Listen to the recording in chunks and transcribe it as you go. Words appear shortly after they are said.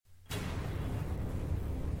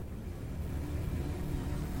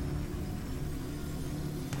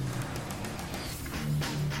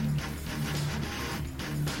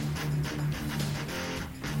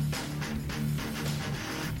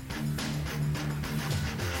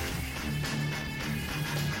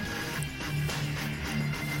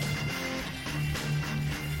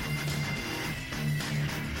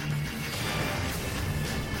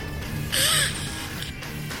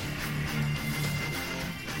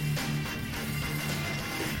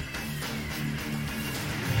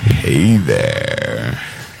Hey there.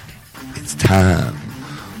 It's time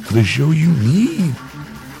for the show you need.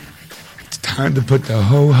 It's time to put the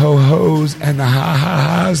ho-ho-hos and the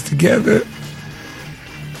ha-ha-has together.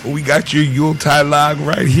 We got your Yuletide log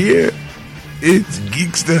right here. It's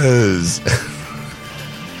Geeksters.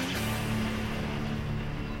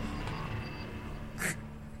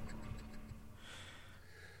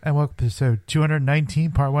 And welcome to episode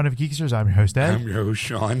 219, part 1 of Geeksters. I'm your host, Ed. I'm your host,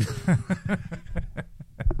 Sean.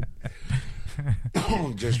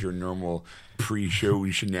 Just your normal pre-show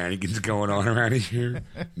shenanigans going on around here.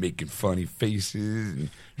 Making funny faces and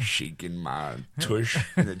shaking my tush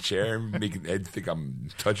in the chair, making Ed think I'm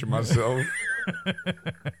touching myself.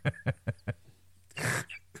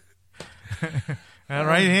 And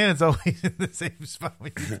right hand's always in the same spot.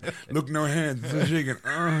 Look, no hands. Still shaking.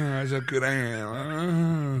 That's how good I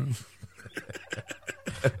am.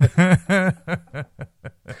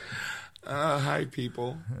 Hi,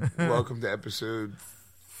 people. Welcome to episode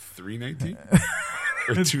 319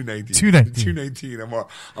 or 219. 219.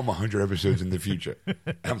 I'm 100 episodes in the future.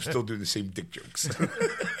 I'm still doing the same dick jokes.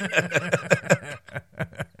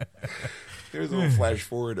 There's a little flash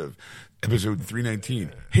forward of episode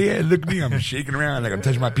 319. Hey, Ed, look at me. I'm shaking around like I'm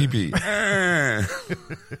touching my pee-pee.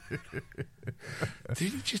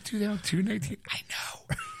 Did he just do that on 219? I know.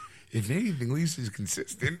 If anything, Lisa's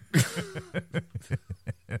consistent.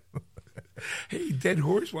 Hey, dead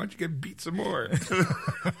horse, why don't you get beat some more?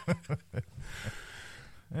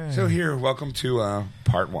 So here, welcome to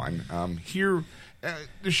part 1. Here,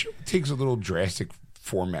 the show takes a little drastic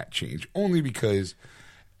format change, only because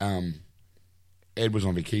Ed was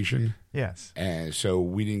on vacation. Yes. And so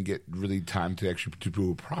we didn't get really time to actually do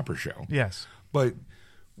a proper show. Yes. But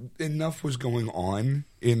enough was going on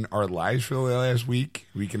in our lives for the last week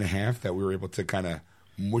and a half, that we were able to kind of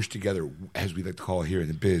mush together, as we like to call it here in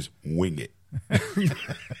the biz, wing it.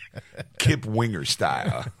 Kip Winger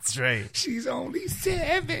style. That's right. She's only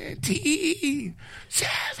 17.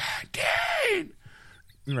 17.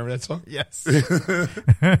 You remember that song? Yes.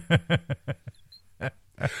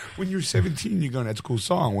 When you're 17, you're going, that's a cool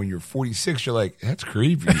song. When you're 46, you're like, that's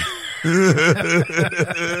creepy.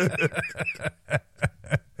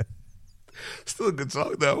 Still a good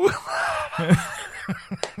song, though.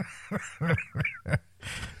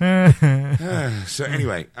 So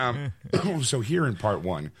anyway, so here in part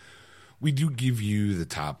 1, we do give you the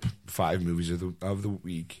top 5 movies of the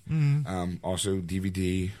week. Also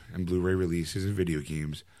DVD and Blu-ray releases and video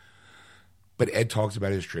games. But Ed talks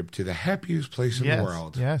about his trip to the happiest place in the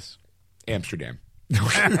world. Yes. Amsterdam.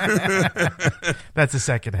 That's the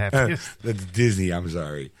second happiest. That's Disney, I'm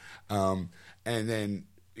sorry. And then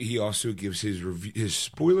he also gives his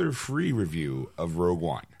spoiler-free review of Rogue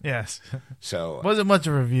One. Yes. So wasn't much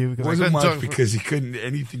of a review. Wasn't much because he couldn't,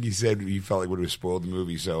 anything he said, he felt like would have spoiled the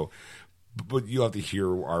movie. So, but you'll have to hear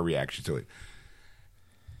our reaction to it.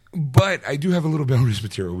 But I do have a little bonus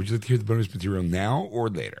material. Would you like to hear the bonus material now or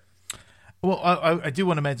later? Well, I do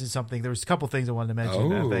want to mention something. There was a couple things I wanted to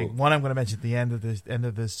mention. I think one I'm going to mention at the end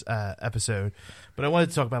of this episode, but I wanted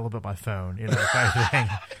to talk about a little bit my phone, kind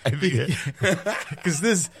of thing. Because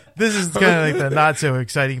this is kind of like the not so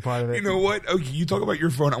exciting part of it. You know what? Okay, you talk about your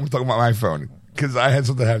phone. I'm going to talk about my phone because I had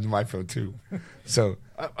something happen to my phone too. So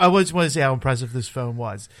I just want to say how impressive this phone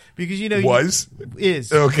was, because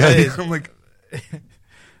is okay. I'm like.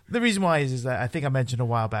 The reason why is that I think I mentioned a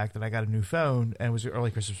while back that I got a new phone, and it was an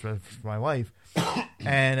early Christmas present for my wife.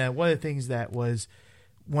 And one of the things that was,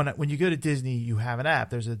 when you go to Disney, you have an app.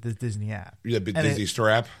 There's the Disney app. Yeah, the Disney Store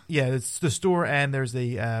app? Yeah, it's the store, and there's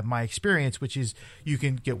the My Experience, which is you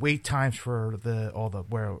can get wait times for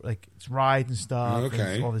it's rides and stuff.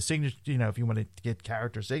 Okay. And all the signatures, if you want to get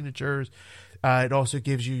character signatures. It also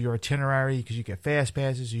gives you your itinerary because you get fast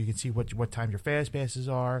passes, so you can see what time your fast passes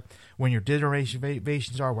are, when your dinner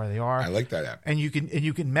reservations are, where they are. I like that app. And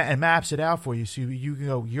and maps it out for you, so you can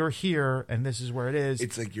go, you're here, and this is where it is.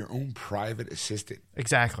 It's like your own private assistant.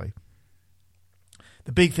 Exactly.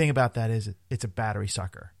 The big thing about that is it's a battery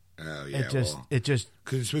sucker. Oh yeah, it just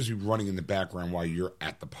because it's supposed to be running in the background while you're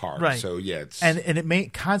at the park, right? So yeah, and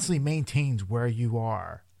it constantly maintains where you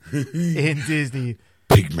are in Disney.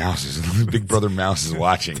 Big mouses, Big Brother Mouse is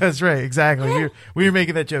watching. That's right, exactly. We were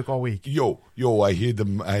making that joke all week. Yo, I hear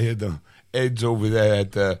the Ed's over there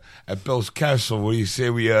at Bell's Castle. What do you say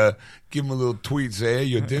we give him a little tweet? Say, hey,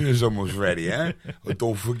 your dinner's almost ready, huh? But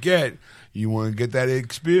don't forget, you want to get that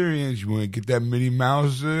experience. You want to get that Minnie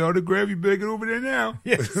Mouse autograph. You better get over there now.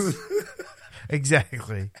 Yes,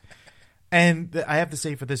 exactly. And I have to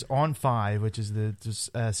say for this On 5, which is the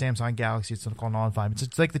Samsung Galaxy, it's called On 5.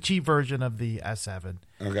 It's like the cheap version of the S7.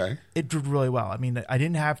 Okay. It did really well. I mean, I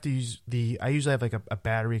didn't have to use I usually have like a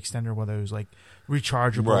battery extender, one of those like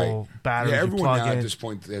rechargeable batteries. Yeah, everyone now in. at this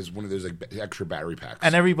point has one of those like extra battery packs.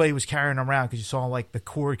 And everybody was carrying them around because you saw like the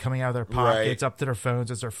cord coming out of their pockets up to their phones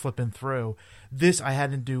as they're flipping through. This I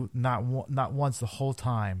had to do not once the whole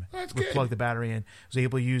time. That's would good. plug the battery in. Was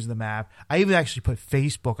able to use the map. I even actually put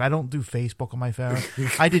Facebook. I don't do Facebook on my phone.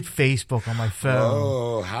 I did Facebook on my phone.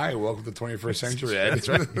 Oh, hi. Welcome to the 21st century, Ed. That's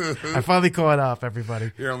right. I finally caught up,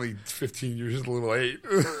 everybody. You're only 15 years a little late.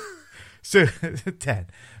 So 10.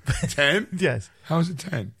 10? Yes. How is it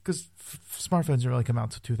 10? Because smartphones didn't really come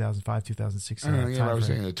out until 2005, 2006. I was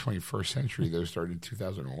saying the 21st century. Those started in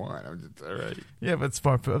 2001. I'm just, all right. Yeah, but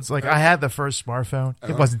smartphones. Like, I had the first smartphone.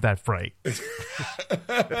 It wasn't that bright.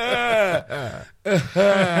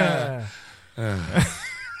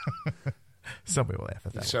 Somebody will laugh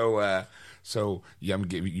at that. So yeah, you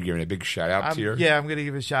giving a big shout out to your. Yeah, I'm going to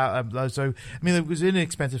give a shout out. So, I mean, it was an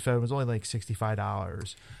inexpensive phone. It was only like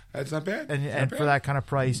 $65. That's not bad. And for that kind of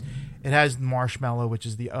price, it has Marshmallow, which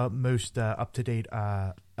is the most up-to-date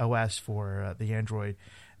OS for the Android.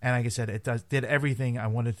 And like I said, it did everything I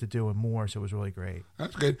wanted to do and more, so it was really great.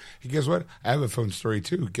 That's good. Guess what? I have a phone story,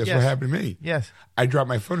 too. Guess Yes. what happened to me? Yes. I dropped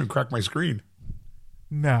my phone and cracked my screen.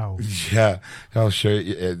 No. Yeah. I'll show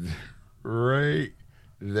you it right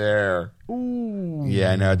there. Ooh.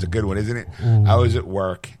 Yeah, I know. It's a good one, isn't it? Ooh. I was at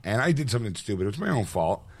work, and I did something stupid. It was my own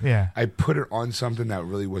fault. Yeah. I put it on something that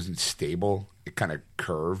really wasn't stable. It kind of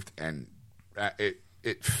curved, and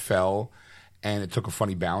it fell, and it took a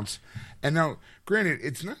funny bounce. And now, granted,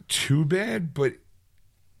 it's not too bad, but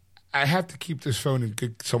I have to keep this phone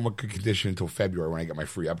in somewhat good condition until February when I get my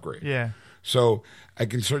free upgrade. Yeah. So I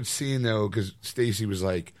can start seeing, though, because Stacy was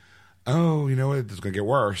like, oh, you know what, it's going to get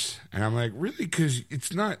worse. And I'm like, really? Because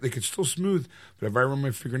it's not, like, it's still smooth, but if I run my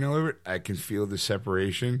fingernail over it, I can feel the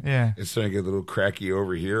separation. Yeah. It's starting to get a little cracky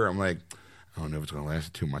over here. I'm like, I don't know if it's going to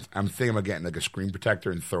last 2 months. I'm thinking about getting, like, a screen protector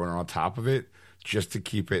and throwing it on top of it just to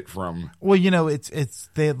keep it from... Well, you know, a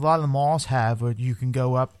lot of the malls have where you can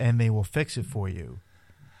go up and they will fix it for you.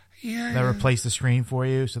 Yeah. They'll replace the screen for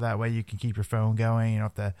you, so that way you can keep your phone going. You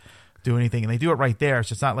don't have to do anything. And they do it right there,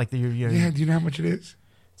 so it's not like you're Yeah, do you know how much it is?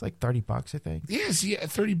 It's like $30, I think. Yes, yeah,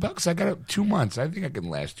 $30. I got it 2 months. I think I can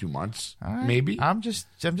last 2 months, maybe. I don't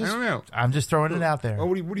know. I'm just throwing it out there. Oh,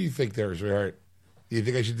 what do you think there, sweetheart? Do you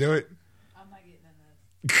think I should do it? I'm not getting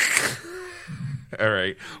in this. All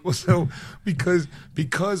right. Well, so because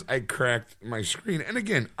I cracked my screen, and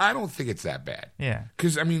again, I don't think it's that bad. Yeah.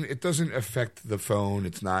 Because I mean, it doesn't affect the phone.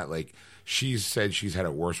 It's not like she's said she's had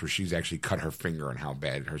it worse, where she's actually cut her finger on how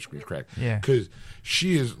bad her screen's cracked. Yeah. Because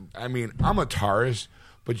she is. I mean, I'm a Taurus,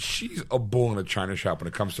 but she's a bull in a china shop when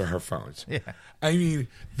it comes to her phones. Yeah. I mean,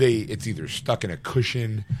 it's either stuck in a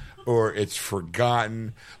cushion or it's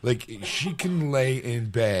forgotten. Like, she can lay in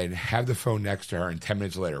bed, have the phone next to her, and 10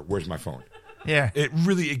 minutes later, where's my phone? Yeah.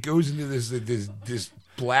 It goes into this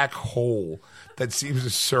black hole that seems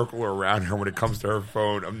to circle around her when it comes to her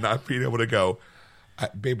phone. I'm not being able to go,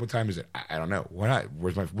 babe, what time is it? I don't know. Why not?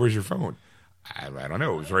 Where's your phone? I don't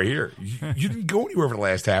know. It was right here. You didn't go anywhere for the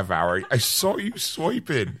last half hour. I saw you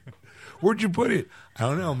swiping. Where'd you put it? I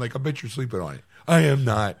don't know. I'm like, I bet you're sleeping on it. I am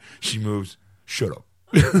not. She moves. Shut up.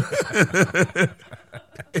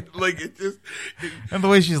 Like, it just... And the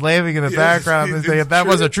way she's laughing in the background is saying, that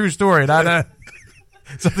was a true story, not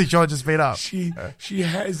something Sean just made up. She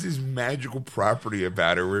has this magical property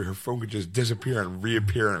about her where her phone could just disappear and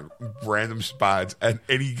reappear in random spots at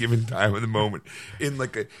any given time of the moment in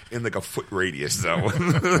like a foot radius, though.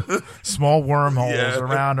 Small wormholes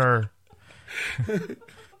around her.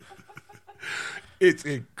 It's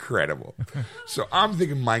incredible. So I'm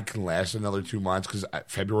thinking mine can last another 2 months because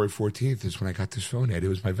February 14th is when I got this phone, Ed. It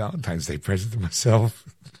was my Valentine's Day present to myself.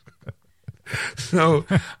 So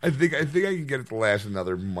I think I can get it to last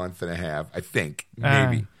another month and a half. I think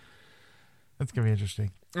maybe. That's gonna be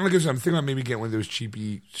interesting. And like I said, I'm thinking about maybe getting one of those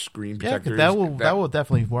cheapy screen protectors. Yeah, that will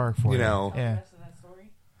definitely work for you. Know. Yeah. Rest of that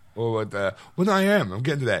story? Well, no, I am. I'm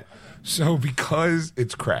getting to that. So because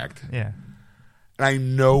it's cracked. Yeah. I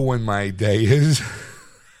know when my day is.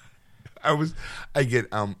 I get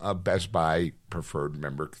a Best Buy preferred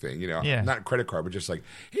member thing, not a credit card, but just like,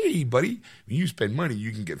 hey, buddy, when you spend money,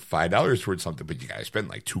 you can get $5 towards something, but you got to spend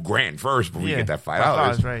like $2,000 first before you get that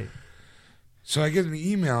 $5. Right. So I get an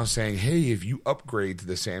email saying, hey, if you upgrade to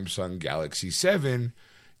the Samsung Galaxy 7,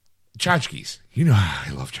 tchotchkes. You know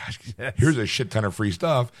I love tchotchkes. Yes. Here's a shit ton of free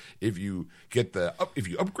stuff if you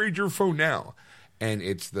upgrade your phone now. and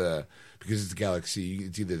it's the Galaxy.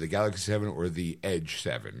 It's either the Galaxy 7 or the Edge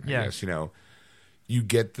 7. I guess, you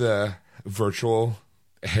get the virtual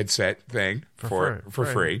headset thing for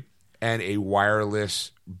free, and a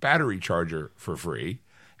wireless battery charger for free,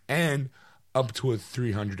 and up to a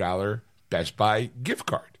 $300 Best Buy gift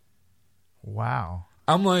card. Wow.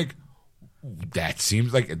 I'm like, that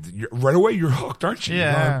seems like right away you're hooked, aren't you?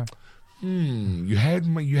 Yeah. You had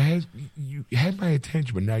my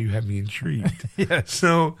attention, but now you have me intrigued. Yeah.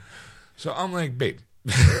 So I'm like, babe,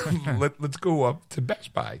 let's go up to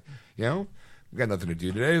Best Buy. We got nothing to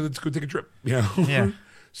do today. Let's go take a trip. Yeah.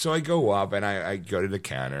 So I go up and I go to the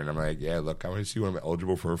counter and I'm like, yeah, look, I want to see when I'm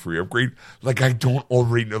eligible for a free upgrade. Like, I don't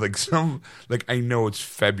already know, I know it's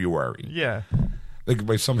February. Yeah. Like,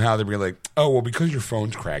 by somehow they're like, oh, well, because your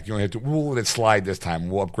phone's cracked, you only have to, we'll let it slide this time.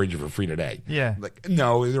 We'll upgrade you for free today. Yeah. Like,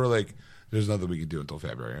 no, they were like, there's nothing we can do until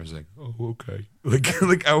February. I was like, oh, okay.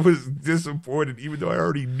 Like I was disappointed, even though I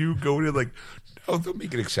already knew going in, like, no, they'll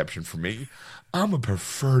make an exception for me. I'm a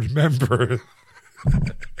preferred member.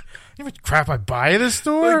 You know what crap I buy at a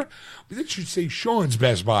store? Like, that should say Sean's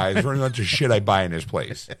Best Buy for not the shit I buy in this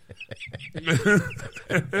place.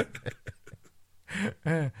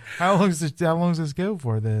 How long does this go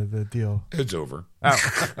for, the deal? It's over.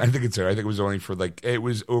 Oh. I think it's over. I think it was only for it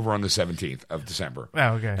was over on the 17th of December.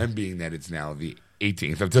 Oh, okay. And being that it's now the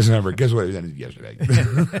 18th of December, guess what? It ended yesterday.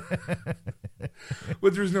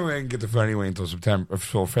 But there's no way I can get the phone anyway until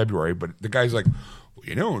February. But the guy's like,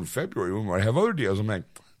 well, in February we might have other deals. I'm like,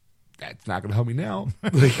 that's not going to help me now.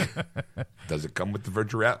 Does it come with the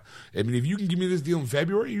virtual app? I mean, if you can give me this deal in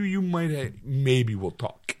February, you might maybe we'll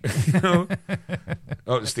talk.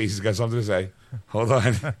 Oh, Stacey's got something to say. Hold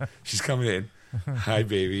on, she's coming in. Hi,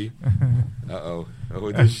 baby. Uh-oh.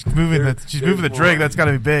 She's moving the drink. That's got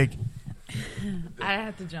to be big. I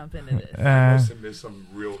have to jump into this I must have missed some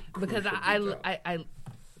real because I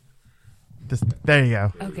there you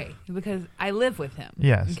go. okay, because I live with him.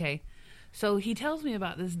 Yes. Okay. So he tells me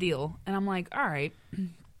about this deal, and I'm like, all right,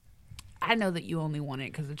 I know that you only want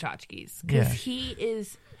it because of tchotchkes. Because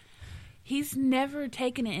he's never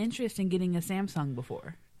taken an interest in getting a Samsung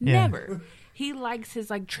before. Yeah. Never. He likes his,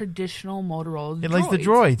 traditional Motorola He likes the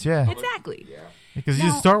droids, yeah. Exactly. Yeah. Because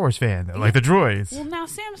he's a Star Wars fan, though, like the droids. Well, now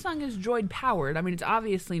Samsung is droid-powered. I mean, it's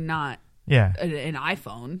obviously not Yeah. an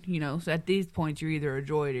iPhone, so at these points, you're either a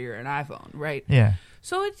droid or you're an iPhone, right? Yeah.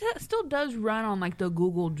 So it still does run on the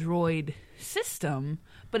Google Droid system,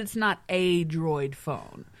 but it's not a Droid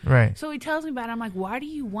phone. Right. So he tells me about it. I'm like, why do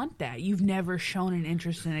you want that? You've never shown an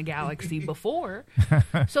interest in a Galaxy before.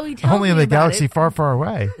 So he tells Only me in the about galaxy it. far, far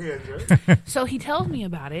away. So he tells me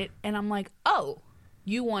about it, and I'm like, oh,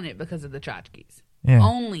 you want it because of the tchotchkes. Yeah.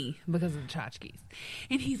 Only because of the tchotchkes.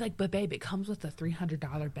 And he's like, but babe, it comes with a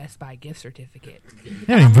 $300 Best Buy gift certificate. You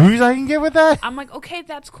know how many movies I can get with that? I'm like, okay,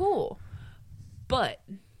 that's cool. But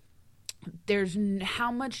there's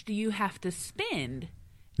how much do you have to spend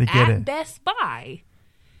To get at it. Best Buy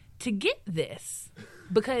to get this?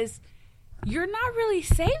 Because you're not really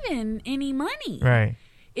saving any money. Right.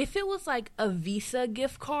 If it was like a Visa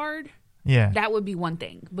gift card, Yeah. that would be one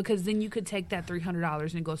thing. Because then you could take that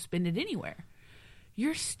 $300 and go spend it anywhere.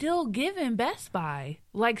 You're still giving Best Buy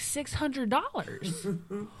like $600.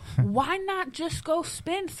 Why not just go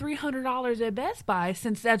spend $300 at Best Buy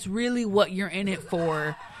since that's really what you're in it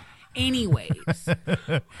for anyways?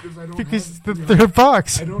 Because they're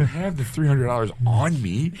bucks. I don't have the $300 on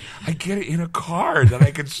me. I get it in a card that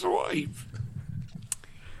I can swipe.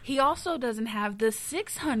 He also doesn't have the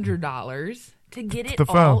 $600 to get it The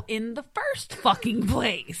phone. all in the first fucking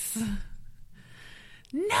place.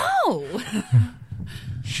 No.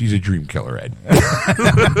 She's a dream killer, Ed.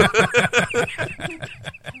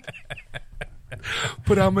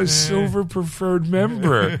 But I'm a silver preferred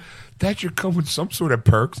member. That should come with some sort of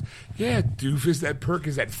perks. Yeah, doofus, that perk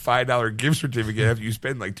is that $5 gift certificate after you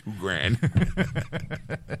spend like $2,000.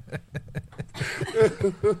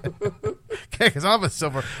 Okay, because I'm a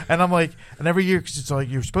silver, and I'm like, and every year, cause it's like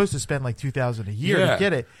you're supposed to spend like $2,000 a year Yeah. to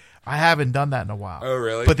get it. I haven't done that in a while. Oh,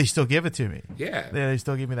 really? But they still give it to me. Yeah. They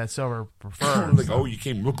still give me that silver preferred. Like, oh, you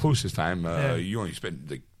came real close this time. Yeah. You only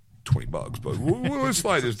spent like $20, but we'll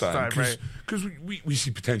slide this time right. because we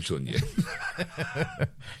see potential in you.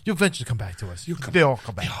 You'll eventually come back to us. You'll come They all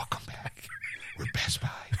come back. They all come back. We're Best Buy.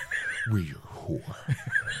 We're your whore.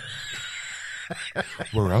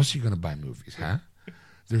 Where else are you going to buy movies, huh?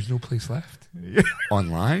 There's no place left.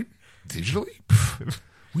 Online? Digitally? Pff,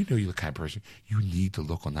 we know you're the kind of person. You need to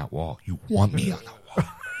look on that wall. You want me on that wall.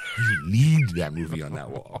 You need that movie on that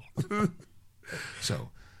wall.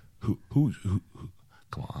 So, who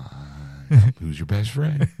come on. Who's your best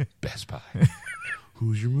friend? Best Buy.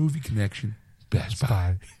 Who's your movie connection? Best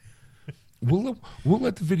Buy. We'll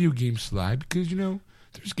let the video games slide because,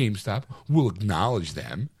 there's GameStop. We'll acknowledge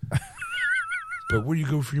them. But where do you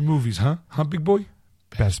go for your movies, huh? Huh, big boy?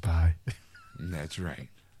 Best Buy. That's right.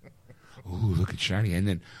 Ooh, look at shiny. And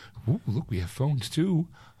then, look, we have phones too.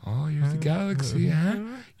 Oh, here's the Galaxy, huh?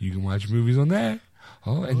 You can watch movies on that.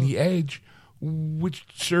 Oh, and the Edge, which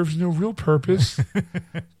serves no real purpose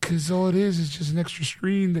because all it is just an extra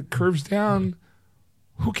screen that curves down.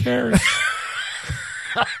 Who cares?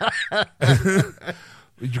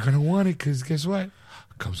 You're going to want it because guess what?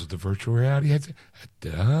 It comes with the virtual reality headset.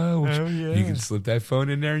 You can slip that phone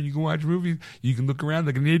in there and you can watch movies. You can look around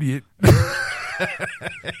like an idiot.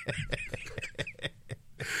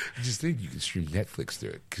 Just think you can stream Netflix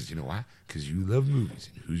through it because you know why? Because you love movies.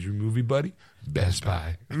 And who's your movie buddy? Best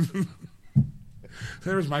Buy.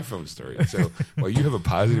 There was my phone story. So, you have a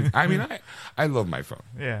positive. I mean, I love my phone.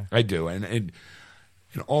 Yeah, I do. And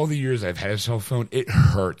in all the years I've had a cell phone, it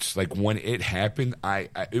hurts. Like when it happened,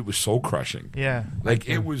 it was soul crushing. Yeah, like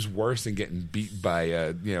it was worse than getting beat by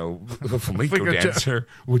a flamenco dancer,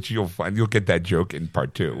 which you'll get that joke in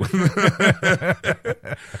part 2.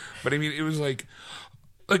 But I mean, it was like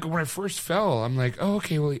when I first fell, I'm like, oh,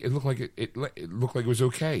 okay, well, it looked like it looked like it was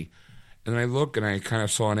okay. And then I look and I kind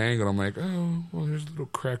of saw an angle. I'm like, oh, well, there's a little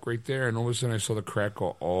crack right there. And all of a sudden I saw the crack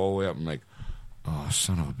go all the way up. I'm like, oh,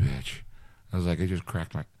 son of a bitch. I was like, I just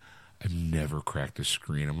cracked I've never cracked a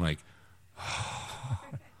screen. I'm like, oh,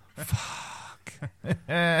 fuck.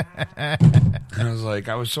 And I was like,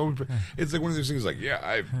 it's like one of those things like,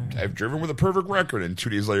 yeah, I've driven with a perfect record. And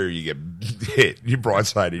 2 days later you get hit. You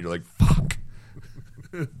broadside and you're like, fuck.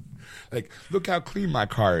 Like, look how clean my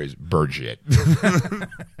car is. Bird shit.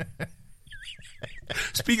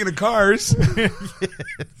 Speaking of cars, to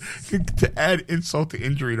add insult to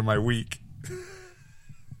injury to my week,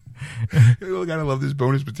 I gotta love this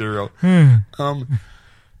bonus material.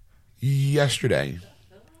 Yesterday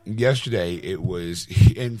it was,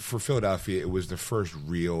 and for Philadelphia, it was the first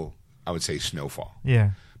real, I would say, snowfall.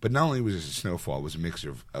 Yeah. But not only was it a snowfall, it was a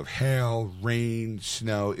mixture of hail, rain,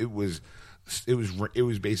 snow. It was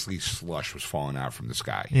basically slush was falling out from the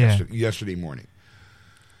sky yesterday morning.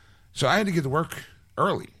 So I had to get to work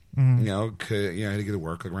early, I had to get to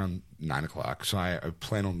work like around 9 o'clock. So I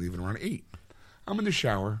plan on leaving around 8. I'm in the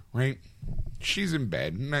shower, right? She's in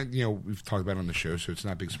bed. And we've talked about it on the show, so it's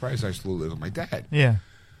not a big surprise. I still live with my dad. Yeah.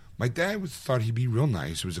 My dad thought he'd be real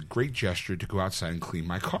nice. It was a great gesture to go outside and clean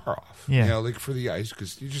my car off. Yeah. Like for the ice,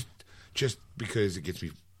 because just because it gets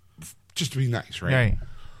me, just to be nice, right? Right.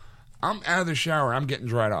 I'm out of the shower. I'm getting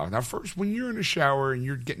dried off. Now, first, when you're in the shower and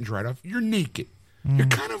you're getting dried off, you're naked. You're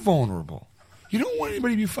kind of vulnerable. You don't want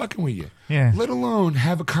anybody to be fucking with you. Yeah. Let alone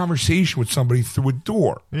have a conversation with somebody through a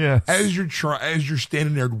door. Yeah. As you're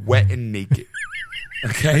standing there wet and naked.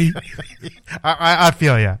 Okay? I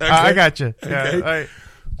feel you. Okay? I got you. Okay? Yeah,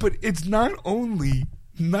 but it's not only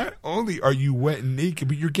are you wet and naked,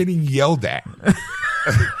 but you're getting yelled at.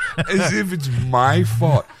 As if it's my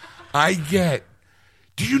fault.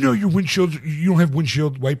 Do you know you don't have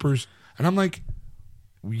windshield wipers? And I'm like,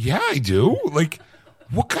 yeah, I do. Like,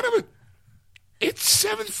 what kind of it's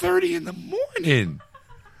 7:30 in the morning.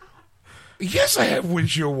 Yes, I have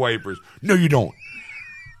windshield wipers. No, you don't.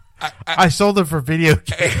 I sold them for video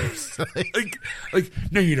games. like,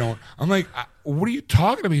 no, you don't. I'm like, what are you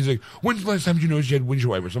talking about? He's like, when's the last time you noticed you had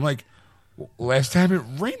windshield wipers? I'm like, last time it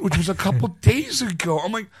rained, which was a couple days ago.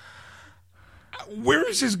 I'm like, where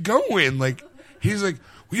is this going? Like, he's like,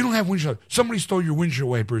 well, you don't have windshield. Somebody stole your windshield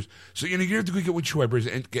wipers, so you have to go get windshield wipers.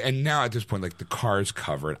 And now at this point, like the car is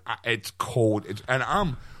covered. It's cold. And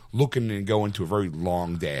I'm looking and going to a very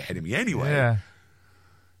long day ahead of me anyway. Yeah.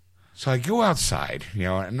 So I go outside,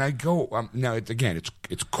 and I go. Now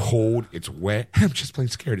it's cold. It's wet. I'm just plain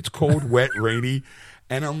scared. It's cold, wet, rainy,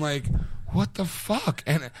 and I'm like, what the fuck?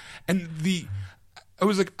 I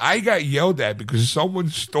was like, I got yelled at because someone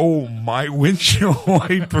stole my windshield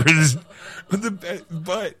wipers.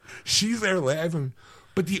 But she's there laughing.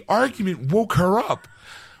 But the argument woke her up.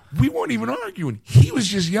 We weren't even arguing. He was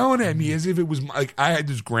just yelling at me as if it was like I had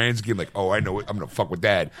this grand scheme. Like, oh, I know it. I'm gonna fuck with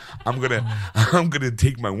Dad. I'm gonna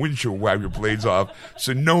take my windshield wiper blades off.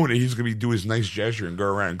 So knowing that he's gonna do his nice gesture and go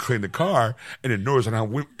around and clean the car, and then notice on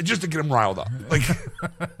how just to get him riled up.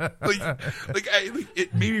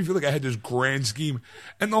 It made me feel like I had this grand scheme,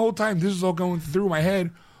 and the whole time this is all going through my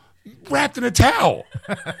head, wrapped in a towel,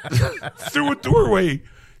 through a doorway,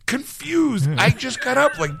 confused. I just got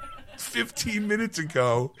up like 15 minutes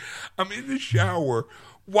ago. I'm in the shower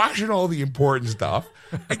washing all the important stuff.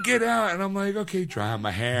 I get out and I'm like, okay, drying my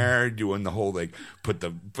hair, doing the whole put the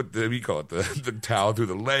what do you call it, the towel through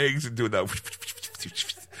the legs and doing that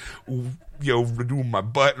doing my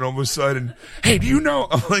butt, and all of a sudden, hey, do you know?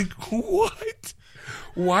 I'm like, what?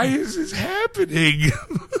 Why is this happening?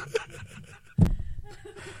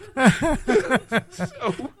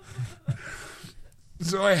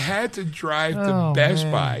 So I had to drive to Best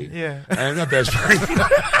Buy. Yeah. I'm not Best Buy.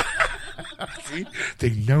 See? They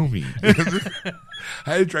know me. I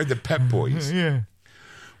had to drive to Pep Boys. Yeah.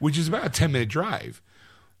 Which is about a 10-minute drive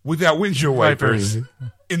without windshield wipers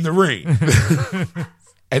in the rain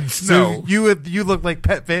and snow. So you look like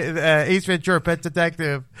Ace Ventura, Pet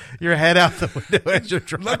Detective. Your head out the window as you're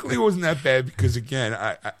driving. Luckily, it wasn't that bad because, again,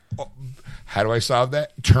 how do I solve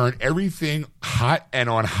that? Turn everything hot and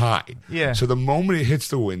on high. Yeah. So the moment it hits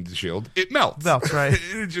the windshield, it melts. Right.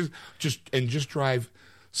 just drive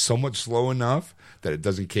somewhat slow enough that it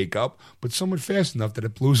doesn't cake up, but somewhat fast enough that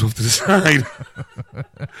it blows off to the side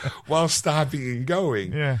while stopping and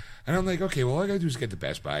going. Yeah. And I'm like, okay, well, all I got to do is get to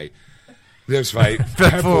Best Buy. There's Pep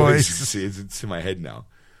Boys. Boys. It's in my head now.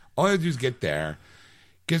 All I got to do is get there,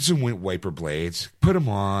 get some wind wiper blades, put them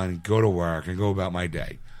on, go to work, and go about my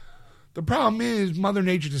day. The problem is Mother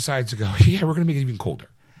Nature decides to go, yeah, we're going to make it even colder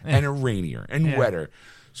and rainier and wetter.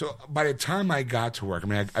 So by the time I got to work, I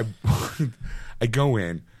mean, I go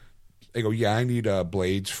in, they go, yeah, I need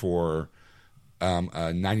blades for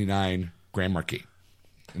a 99 Grand Marquis.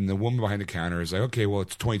 And the woman behind the counter is like, okay, well,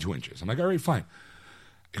 it's 22 inches. I'm like, all right, fine.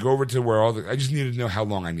 I go over to where I just needed to know how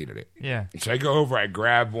long I needed it. Yeah. So I go over, I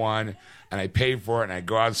grab one, and I pay for it, and I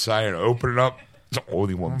go outside and open it up. It's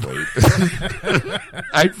only one blade.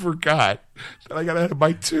 I forgot that I got to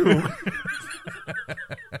buy two.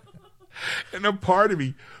 And a part of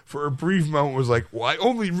me, for a brief moment, was like, well, I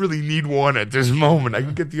only really need one at this moment. I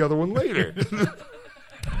can get the other one later.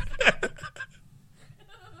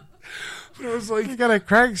 But I was like, you got a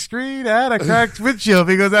cracked screen and a cracked windshield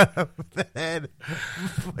because out of the head.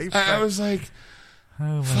 I was like,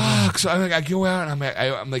 fuck. So I go out and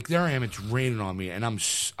I'm like, there I am. It's raining on me, and I'm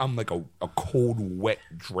like a cold, wet,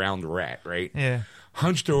 drowned rat, right? Yeah.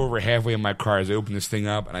 Hunched over halfway in my car as I open this thing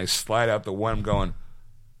up, and I slide out the one. I'm going,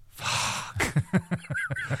 fuck.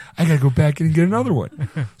 I gotta go back in and get another one.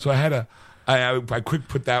 So I quick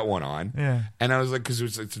put that one on. Yeah. And I was like, because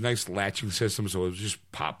it's a nice latching system, so it was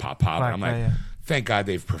just pop, pop, pop. And I'm like, thank God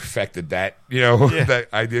they've perfected that, that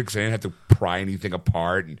idea, because I didn't have to pry anything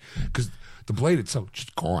apart, and because the blade itself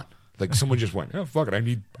just gone. Like someone just went, oh fuck it,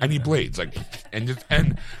 I need blades, like, and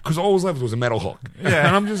because all was left was a metal hook. Yeah.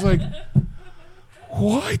 And I'm just like,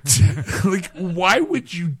 what? Like, why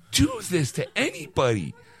would you do this to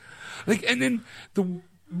anybody? Like, and then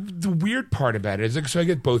the weird part about it is, like, so I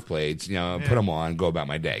get both blades, put them on, go about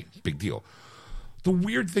my day. Big deal. The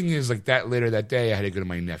weird thing is, like, later that day, I had to go to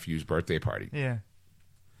my nephew's birthday party. Yeah.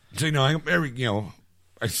 So,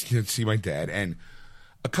 I see my dad, and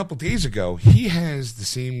a couple days ago, he has the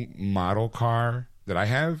same model car that I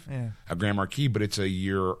have, a Grand Marquis, but it's a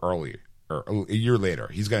year earlier, or a year later.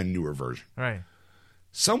 He's got a newer version. Right.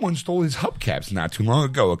 Someone stole his hubcaps not too long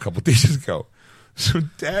ago, a couple days ago. So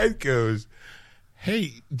Dad goes,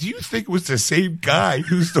 hey, do you think it was the same guy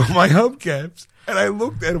who stole my hubcaps? And I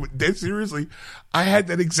looked at him dead seriously. I had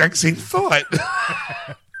that exact same thought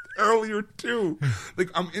earlier too. Like,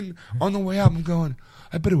 on the way out, I'm going,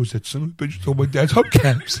 I bet it was that son of a bitch who stole my dad's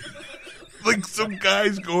hubcaps. Like some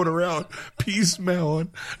guy's going around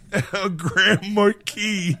pea-smelling a Grand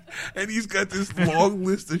Marquis, and he's got this long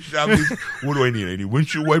list of shopping. What do I need? I need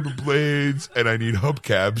windshield wiper blades, and I need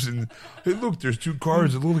hubcaps. And hey, look, there's two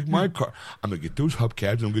cars that look like my car. I'm gonna get those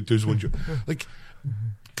hubcaps. I'm gonna get those windshield. Like,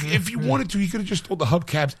 if he wanted to, he could have just stole the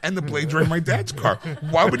hubcaps and the blades right in my dad's car.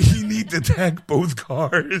 Why would he need to tag both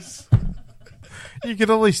cars? You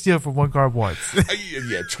can only steal from one car once.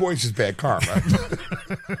 Yeah, twice is bad karma.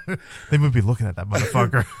 They would be looking at that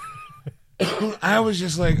motherfucker. I was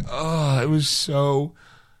just like, oh, it was so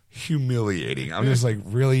humiliating. I'm just like,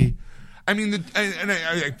 really? I mean,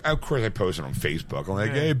 I of course I posted on Facebook. I'm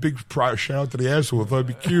like, hey, big shout out to the asshole. I thought it'd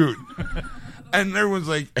be cute. And everyone's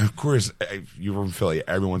like, of course, you're from Philly.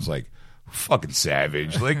 Everyone's like, fucking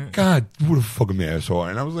savage. Like, God, what a fucking asshole.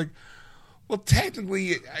 And I was like, well,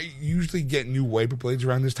 technically, I usually get new wiper blades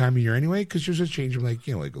around this time of year anyway, because you just change them like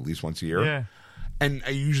at least once a year. Yeah. And I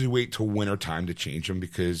usually wait till winter time to change them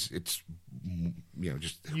because it's,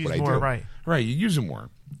 just use what I more, do. Right. Right, you use them more.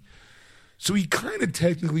 So he kind of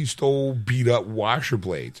technically stole beat up washer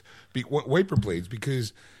blades, wiper blades,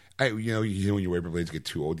 because when your wiper blades get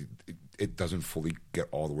too old, it doesn't fully get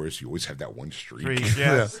all the way, so you always have that one streak.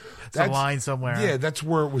 Yes. It's a line somewhere. Yeah, that's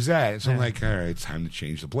where it was at. So I'm like, all right, it's time to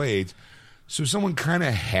change the blades. So someone kind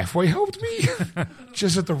of halfway helped me,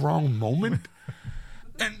 just at the wrong moment.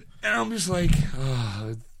 And I'm just like,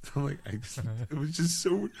 oh, I'm like, it was just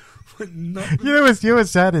so nothing. You know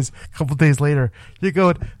what's sad is a couple days later, you're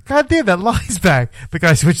going, God damn, that line's back. The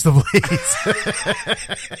guy switched the blades.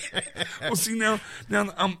 Well, see, now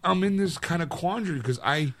I'm in this kind of quandary because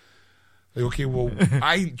I'm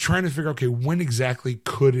trying to figure out, okay, when exactly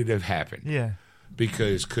could it have happened? Yeah.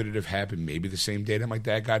 Because could it have happened maybe the same day that my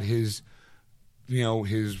dad got his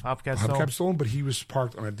hubcap stolen, but he was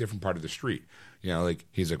parked on a different part of the street. Like,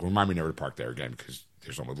 he's like, remind me never to park there again because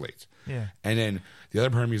there's no more blades. Yeah. And then the other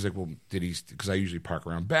part of me is like, well, did he? Because I usually park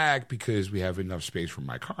around back because we have enough space for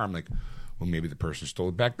my car. I'm like, well, maybe the person stole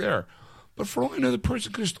it back there. But for all I know, the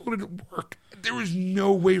person could have stolen it at work. There was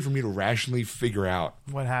no way for me to rationally figure out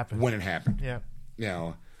what happened when it happened.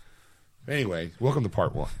 Yeah. Anyway, welcome to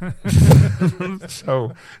part 1.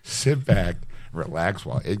 So sit back, relax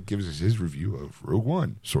while Ed gives us his review of Rogue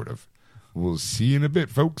One, sort of. We'll see you in a bit,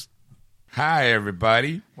 folks. Hi,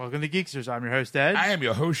 everybody. Welcome to Geeksters. I'm your host, Ed. I am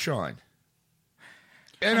your host, Sean.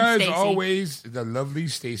 And I'm as Stacey. always, the lovely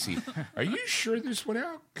Stacy. Are you sure this went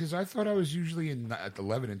out? Because I thought I was usually at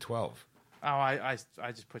 11 and 12. Oh, I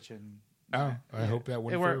just put you in. Oh, I hope that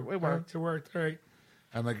went It through. worked. It worked. It worked. All right.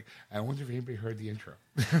 I'm like, I wonder if anybody heard the intro.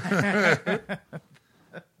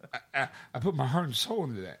 I put my heart and soul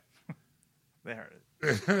into that. There it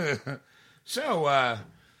is. So,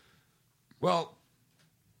 well,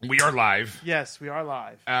 we are live. Yes, we are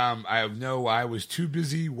live. I was too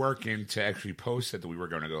busy working to actually post that we were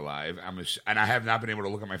going to go live. And I have not been able to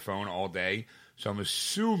look at my phone all day, so I'm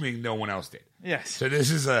assuming no one else did. Yes. So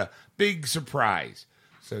this is a big surprise.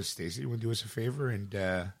 So, Stacey, you want to do us a favor and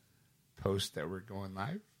post that we're going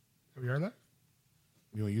live? That we are live?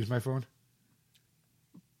 You want to use my phone?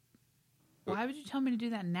 Why would you tell me to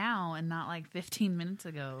do that now and not like 15 minutes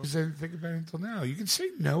ago? Because I didn't think about it until now. You can say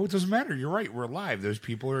no. It doesn't matter. You're right. We're live. Those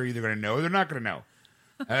people are either going to know or they're not going to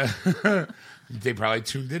know. They probably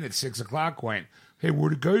tuned in at 6 o'clock, went, hey,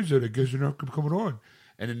 where the guys at? I guess they're not coming on.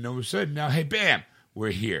 And then all of a sudden, now, hey, bam,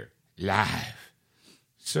 we're here live.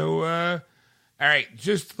 So, all right,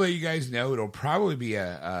 just to let you guys know, it'll probably be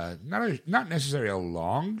not necessarily a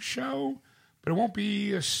long show, but it won't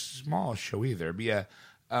be a small show either. It'll be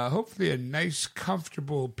hopefully a nice,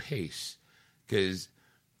 comfortable pace. Because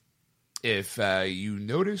if you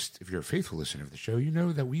noticed, if you're a faithful listener of the show, you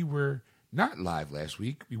know that we were not live last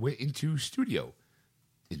week. We went into studio,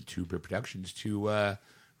 into Productions, to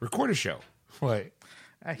record a show. What?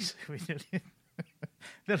 Actually, we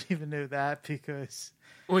don't even know that because...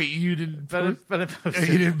 Wait, you didn't But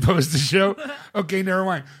you didn't post the show? Okay, never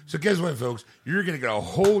mind. So guess what, folks? You're going to get a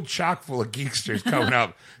whole chock full of Geeksters coming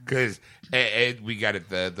up because Ed, we got it,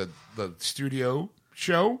 the studio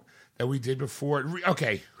show that we did before.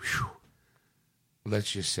 Okay. Whew.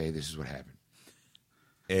 Let's just say this is what happened.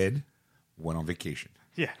 Ed went on vacation.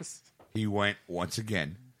 Yes. He went once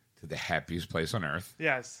again to the happiest place on earth.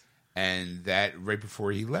 Yes. And that right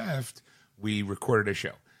before he left, we recorded a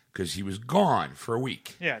show. Because he was gone for a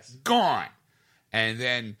week. Yes. Gone. And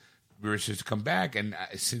then we were supposed to come back. And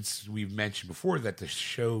since we've mentioned before that the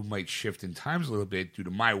show might shift in times a little bit due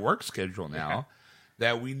to my work schedule now,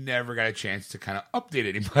 that we never got a chance to kind of update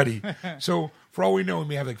anybody. So for all we know, we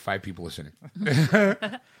may have like 5 people listening.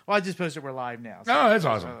 Well, I just posted we're live now. So. Oh, that's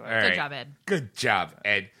awesome. All right. Good job, Ed. Good job,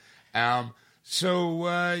 Ed.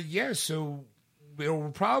 So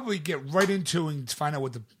we'll probably get right into and find out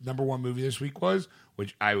what the number 1 movie this week was,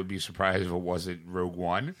 which I would be surprised if it wasn't Rogue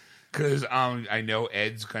One, because I know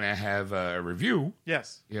Ed's going to have a review.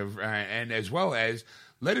 Yes. And as well as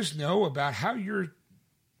let us know about how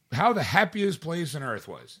the happiest place on Earth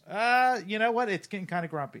was. You know what? It's getting kind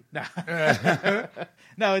of grumpy. No,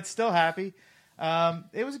 no, it's still happy.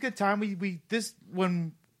 It was a good time.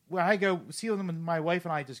 When I go see them, when my wife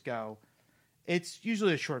and I just go, it's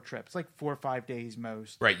usually a short trip. It's like 4 or 5 days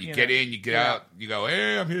most. Right. You get in, you get out, you go,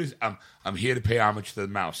 hey, I'm here to pay homage to the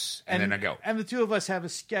mouse. And then I go. And the two of us have a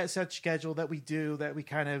set schedule that we do that we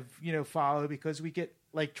kind of, follow because we get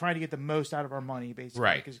like trying to get the most out of our money, basically.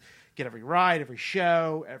 Right. Because get every ride, every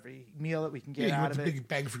show, every meal that we can get you out want of the it. big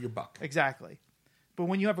bang for your buck. Exactly. But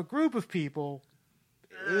when you have a group of people,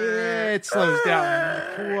 it slows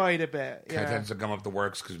down quite a bit. Kind of tends to come up the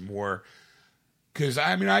works because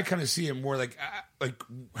I kind of see it more like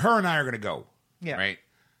her and I are going to go. Yeah. Right.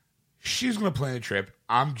 She's going to plan the trip.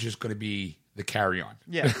 I'm just going to be the carry on.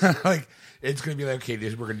 Yeah. Like it's going to be like, okay,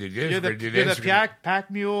 we're going to do this. We're going to do You're this. the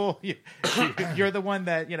pack mule. You're the one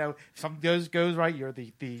that if something goes right. You're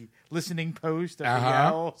the listening post of the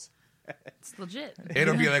yells. It's legit.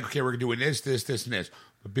 It'll be like, okay, we're doing this, and this.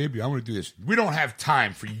 But baby, I'm going to do this. We don't have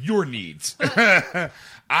time for your needs. I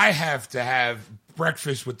have to have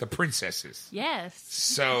breakfast with the princesses. Yes.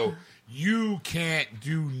 So You can't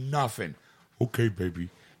do nothing. Okay, baby.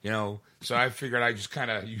 So I figured I just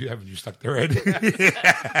kind of, you stuck there, Ed?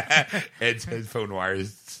 Ed's headphone wire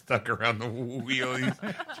is stuck around the wheel. He's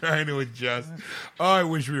trying to adjust. Oh, I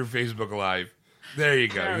wish we were Facebook Live. There you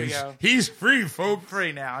go. There we go. He's free, folks.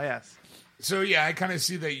 Free now, yes. So, yeah, I kind of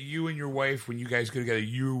see that you and your wife, when you guys go together,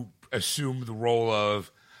 you assume the role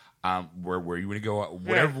of where you want to go.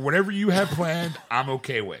 Whatever you have planned, I'm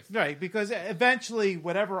okay with. Right, because eventually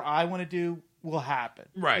whatever I want to do will happen.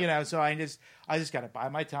 Right. So I just got to buy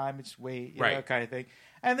my time and just wait, you right. know, kind of thing.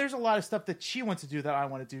 And there's a lot of stuff that she wants to do that I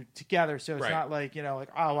want to do together. So it's right. not like,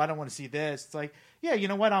 oh, I don't want to see this. It's like, yeah, you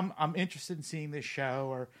know what? I'm interested in seeing this show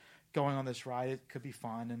or going on this ride. It could be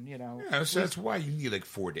fun. And, Yeah, so that's why you need like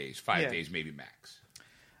 4 days, 5 days, maybe max.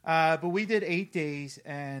 But we did 8 days,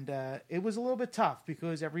 and it was a little bit tough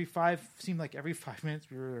because every 5 minutes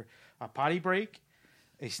we were a potty break,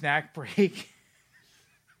 a snack break,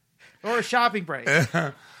 or a shopping break.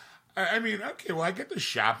 I mean, okay, well, I get the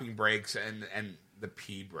shopping breaks and the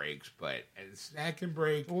pee breaks, but a snacking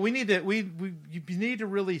break. Well, you need to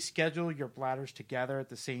really schedule your bladders together at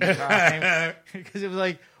the same time because it was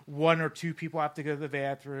like 1 or 2 people have to go to the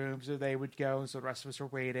bathroom, so they would go, and so the rest of us are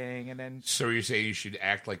waiting, and then. So you're saying you should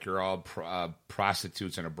act like you're all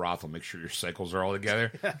prostitutes in a brothel, make sure your cycles are all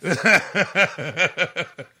together.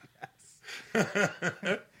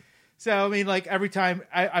 So, I mean, like, every time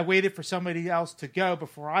I waited for somebody else to go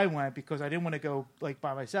before I went because I didn't want to go, like,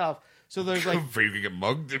 by myself. So there's, like... Afraid you could get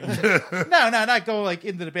mugged? No, not go, like,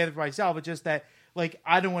 into the bathroom by myself, but just that, like,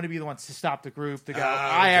 I don't want to be the one to stop the group to go,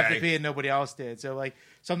 I have to pee and nobody else did. So, like,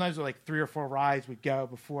 sometimes, like, 3 or 4 rides would go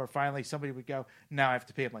before finally somebody would go, now I have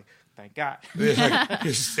to pee. I'm like, thank God. Like,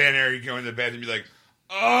 just stand there, you go in the bathroom and be like,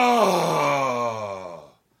 oh...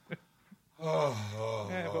 Oh,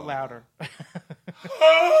 yeah, but louder.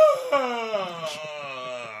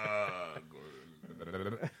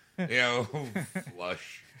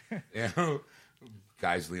 Flush.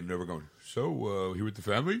 Guys leaning over going, so, here with the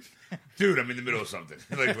family? Dude, I'm in the middle of something.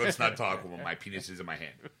 Like, let's not talk when my penis is in my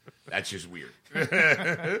hand. That's just weird.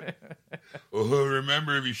 Oh,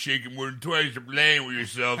 remember, if you shake it more than twice, you're playing with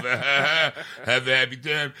yourself. Have a happy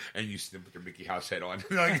time. And you still put their Mickey Mouse head on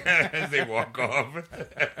like, as they walk off.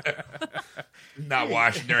 Not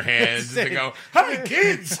washing their hands. They go, hi,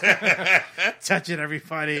 kids. Touching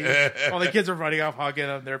everybody. All the kids are running off, hugging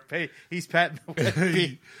him. He's patting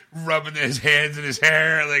the rubbing his hands in his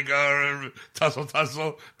hair. Like, tussle.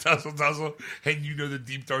 And you know the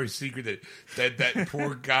deep dark secret that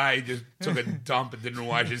poor guy just took a dump and didn't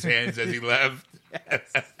wash his hands as he left.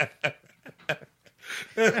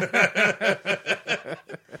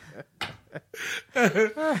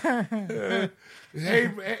 Hey,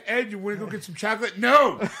 Ed, you want to go get some chocolate?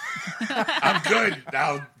 No! I'm good.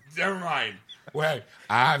 Now, never mind. Well,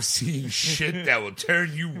 I've seen shit that will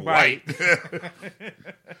turn you white.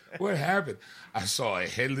 What happened? I saw a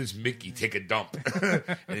headless Mickey take a dump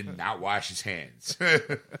and not wash his hands.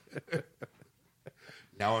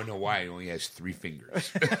 Now I know why he only has 3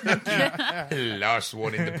 fingers. Lost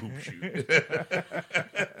one in the poop chute.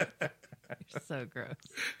 You're so gross.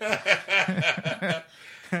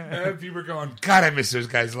 People are going, God, I miss those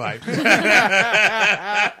guys' lives.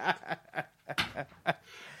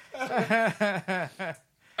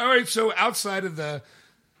 All right, so outside of the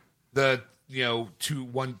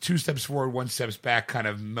 2 steps forward, 1 steps back kind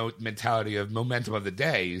of mentality of momentum of the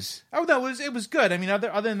days. Oh no, it was good. I mean,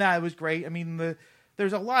 other than that, it was great. I mean,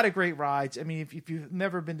 there's a lot of great rides. I mean, if you've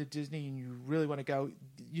never been to Disney and you really want to go,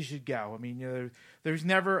 you should go. I mean, there's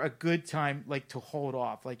never a good time like to hold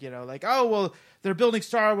off. Like, oh well, they're building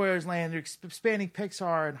Star Wars Land, they're expanding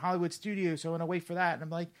Pixar and Hollywood Studios, so I want to wait for that. And I'm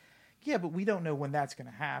like, yeah, but we don't know when that's going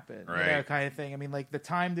to happen, right? Kind of thing. I mean, like the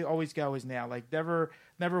time to always go is now. Like never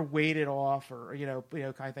wait it off, or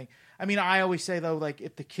kind of thing. I mean, I always say though, like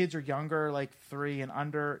if the kids are younger, like 3 and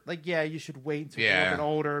under, like you should wait until they're a little bit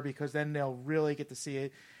older because then they'll really get to see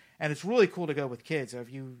it. And it's really cool to go with kids. So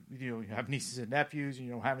if you have nieces and nephews and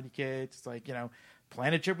you don't have any kids, it's like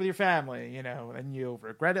plan a trip with your family, and you'll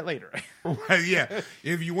regret it later. Well, yeah.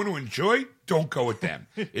 If you want to enjoy, don't go with them.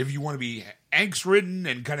 If you want to be angst-ridden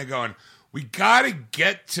and kind of going, we got to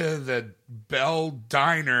get to the Bell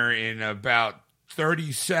Diner in about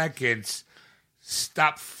 30 seconds,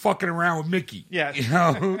 stop fucking around with Mickey. Yeah.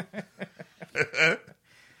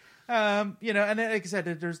 And like I said,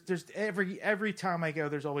 there's every time I go,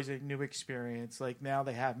 there's always a new experience. Like now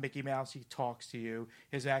they have Mickey Mouse. He talks to you.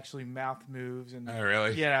 His actually mouth moves. And oh,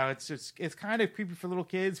 really? It's kind of creepy for little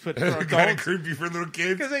kids, but for adults, kind of creepy for little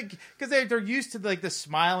kids because they're used to like the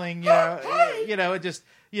smiling. It just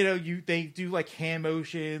they do like hand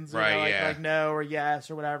motions, right? Like no or yes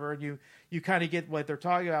or whatever. And you kind of get what they're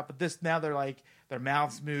talking about. But this now they're like their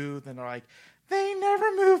mouths move and they're like, they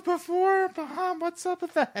never moved before. What's up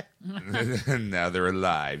with that? Now they're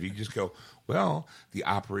alive. You just go, well, the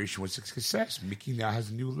operation was a success. Mickey now has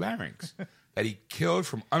a new larynx that he killed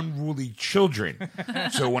from unruly children.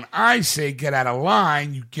 So when I say get out of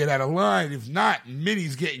line, you get out of line. If not,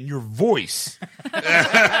 Minnie's getting your voice. You're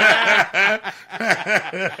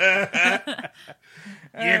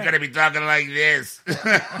going to be talking like this.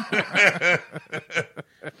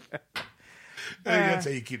 That's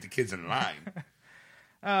how you keep the kids in line.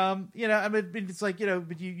 It's like,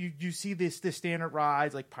 but you see this standard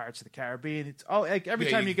rides like Pirates of the Caribbean. It's like every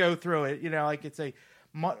time you go through it, like it's like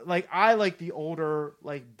I like the older,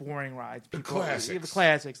 like boring rides. The classics. The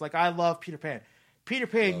classics. Like I love Peter Pan. Peter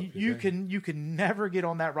Pan, you can never get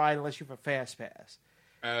on that ride unless you have a fast pass.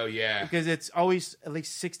 Oh yeah, because it's always at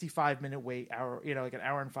least 65-minute wait, like an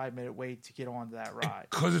hour and 5-minute wait to get onto that ride.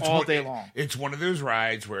 Because it's all day long. It's one of those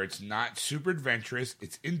rides where it's not super adventurous.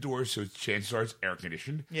 It's indoors, so chances are it's air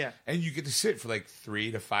conditioned. Yeah, and you get to sit for like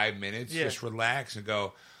 3 to 5 minutes, just relax and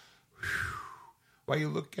go. Whew. While you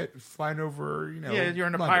look at flying over, you're in a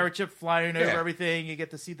London. pirate ship flying over everything. You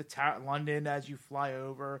get to see the London as you fly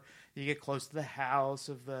over. You get close to the house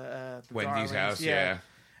of the Wendy's Darlings. house, yeah.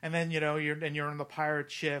 And then you're on the pirate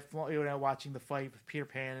ship, watching the fight with Peter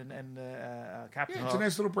Pan and Captain Hook. It's a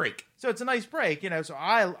nice little break. So it's a nice break, So it's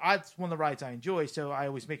one of the rides I enjoy. So I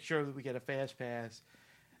always make sure that we get a fast pass.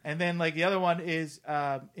 And then like the other one is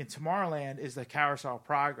in Tomorrowland is the Carousel of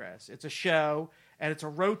Progress. It's a show. And it's a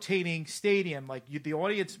rotating stadium. Like the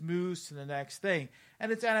audience moves to the next thing,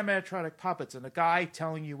 and it's animatronic puppets and a guy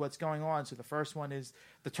telling you what's going on. So the first one is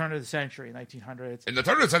the turn of the century, 1900s. In the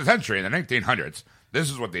turn of the century, in the 1900s,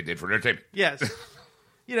 this is what they did for entertainment. Yes,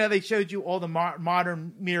 they showed you all the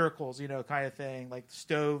modern miracles, kind of thing. Like the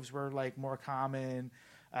stoves were like more common.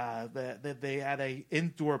 They had a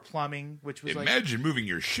indoor plumbing, which was imagine moving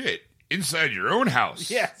your shit inside your own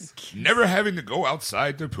house. Yes. Never having to go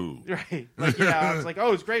outside to poo. Right. Like, I was like,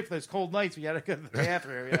 it's great for those cold nights. We got to go to the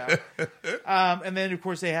bathroom, and then, of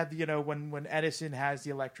course, they had, when Edison has the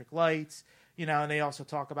electric lights, and they also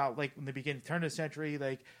talk about, like, in the beginning, turn of the century,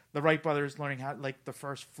 like, the Wright brothers learning how, like, the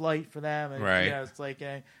first flight for them. And, right. It's like,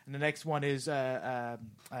 and the next one is,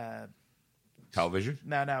 television?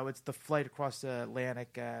 No, it's the flight across the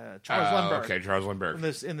Atlantic. Charles Lindbergh. Okay, Charles Lindbergh.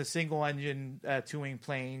 In the single engine two-wing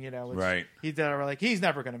plane, right? He's like he's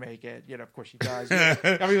never going to make it. Of course he does.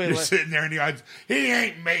 You're sitting there in the odds. He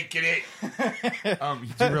ain't making it. You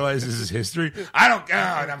do realize this is history? I don't.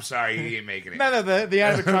 God, I'm sorry, he ain't making it. No, the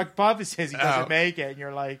animatronic puppet says he doesn't make it, and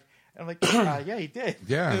you're like. I'm like, yeah, he did.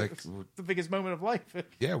 Yeah, it's the biggest moment of life.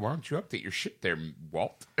 Yeah, why don't you update your shit there,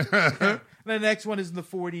 Walt? The next one is in the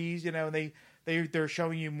 40s, and they're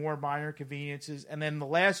showing you more minor conveniences, and then the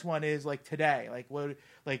last one is like today,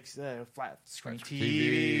 flat screen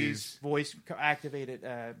TVs, voice activated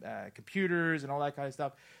computers, and all that kind of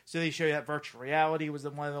stuff. So they show you that virtual reality was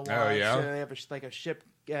one of the ones. Oh yeah. So they have a ship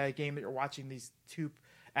game that you're watching these two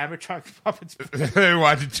animatronic puppets. They're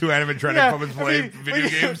watching two animatronic puppets play video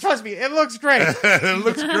games. Trust me, it looks great. It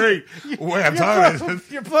looks great.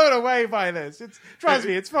 You're blown away by this. Trust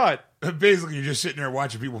me, it's fun. Basically, you're just sitting there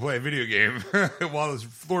watching people play a video game while the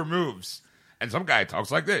floor moves, and some guy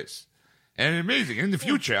talks like this. And amazing. In the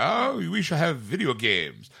future, we shall have video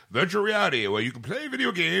games, virtual reality, where you can play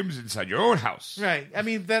video games inside your own house. Right. I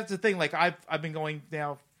mean, that's the thing. Like I've been going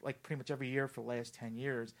now, like pretty much every year for the last 10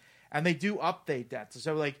 years. And they do update that.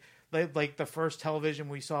 So like the first television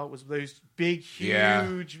we saw was those big,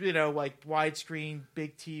 huge, like widescreen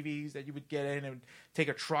big TVs that you would get in and take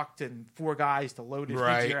a truck and 4 guys to load it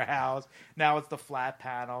into your house. Now it's the flat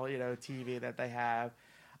panel, TV that they have.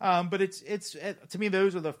 But it's to me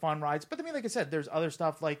those are the fun rides. But I mean, like I said, there's other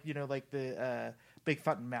stuff like like the Big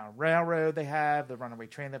Thunder Mountain Railroad they have, the Runaway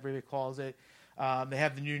Train that everybody calls it. They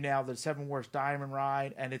have the Seven Wharfs Diamond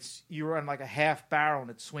Ride, and you're on like a half barrel, and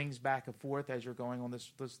it swings back and forth as you're going on this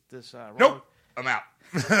road. Nope, I'm out.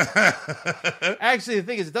 Actually, the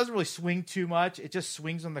thing is, it doesn't really swing too much. It just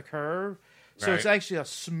swings on the curve, so it's actually a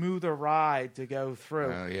smoother ride to go through.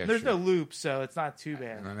 There's no loops, so it's not too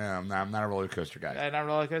bad. No, I'm not a roller coaster guy. Not a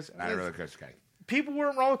roller coaster. Not a roller coaster guy. People who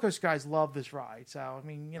weren't roller coaster guys love this ride, so I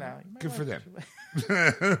mean, good for them.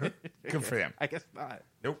 Good for them. I guess not.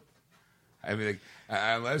 Nope. I mean,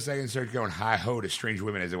 unless I can start going hi-ho to strange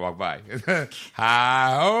women as they walk by.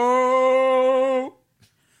 Hi-ho!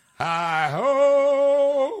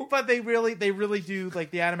 Hi-ho! but they really do,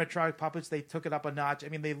 like the animatronic puppets. They took it up a notch. I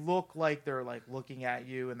mean, they look like they're like looking at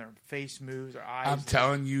you, and their face moves, their eyes. I'm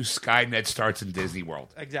telling you, Skynet starts in Disney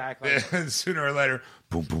World. Exactly. Sooner or later,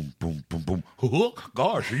 boom, boom, boom, boom, boom.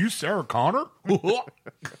 Gosh, are you Sarah Connor?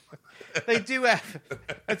 They do have.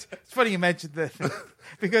 It's funny you mentioned that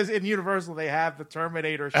because in Universal they have the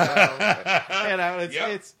Terminator show.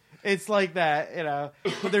 It's like that,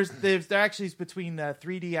 But there actually is between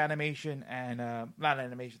 3D animation and not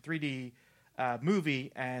animation, 3D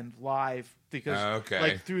movie and live, because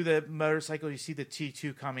like through the motorcycle you see the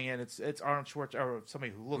T2 coming in. It's Arnold Schwarzenegger, or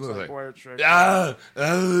somebody who looks like Arnold Schwarzenegger.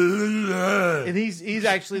 And he's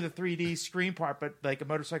actually the 3D screen part, but like a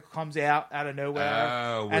motorcycle comes out of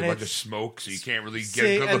nowhere with a bunch of smoke, so you can't really get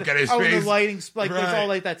a good look at his face. The lighting's like there's all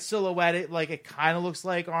like that silhouette, like it kind of looks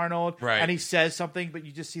like Arnold, and he says something, but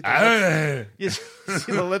you just see the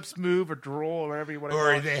lips move or drool or whatever you want to call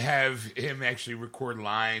it. Or they have him actually record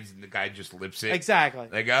lines and the guy just lips it. Exactly.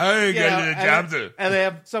 Like, oh, you got a job to. And they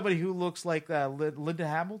have somebody who looks like Linda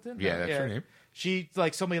Hamilton. Yeah, that's her name. She's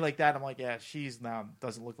like somebody like that. I'm like, yeah, she's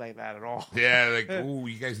doesn't look like that at all. Yeah, like, ooh,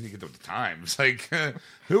 you guys need to get with the times. Like,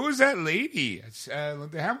 who was that lady? It's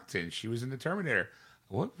Linda Hamilton. She was in the Terminator.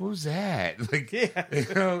 What was that? Like, time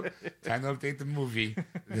to update the movie.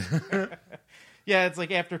 Yeah, it's like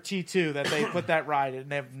after T2 that they put that ride, and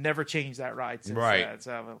they've never changed that ride since. Right.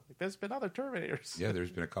 So there's been other Terminators. Yeah, there's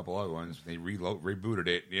been a couple other ones. They rebooted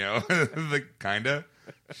it, like kind of.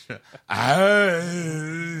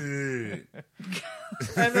 And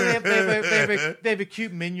then they have a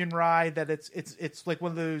cute minion ride that it's like one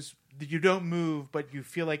of those that you don't move, but you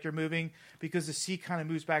feel like you're moving because the seat kind of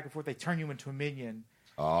moves back and forth. They turn you into a minion.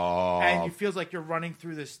 Oh. And it feels like you're running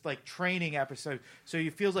through this like training episode. So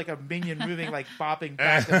you feels like a minion moving, like bopping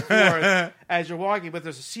back and forth as you're walking. But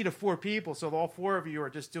there's a seat of 4 people, so all 4 of you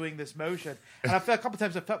are just doing this motion. And I felt a couple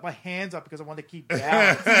times I felt my hands up because I wanted to keep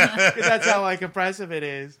balance. Because that's how like impressive it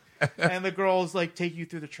is. And the girls like take you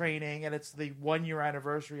through the training, and it's the 1-year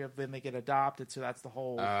anniversary of when they get adopted. So that's the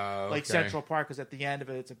whole like Central Park. Because at the end of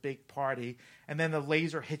it, it's a big party, and then the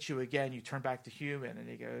laser hits you again. You turn back to human, and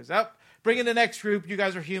he goes, "Up, bring in the next group. You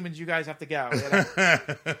guys are humans. You guys have to go."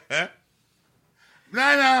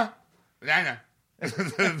 No.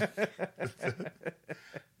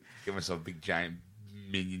 Give myself a big giant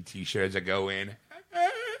minion T-shirt as I go in.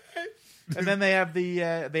 And then they have the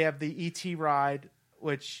ET ride,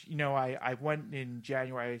 which I went in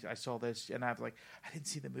January. I saw this and I was like, I didn't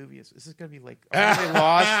see the movie. Is this going to be like they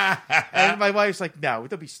lost? And my wife's like, no,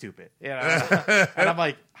 don't be stupid. And I'm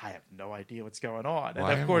like, I have no idea what's going on.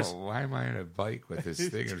 And of course, why am I on a bike with this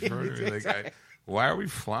thing in front of me? Like, why are we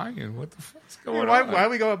flying? What the fuck's going on? Why are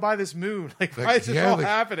we going by this moon? Like why is this all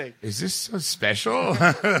happening? Is this so special?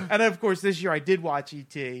 And of course, this year I did watch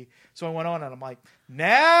E.T., so I went on and I'm like,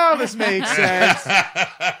 now this makes sense.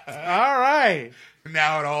 All right.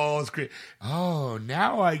 Now it all is great. Oh,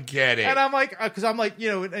 now I get it. And I'm like, because I'm like,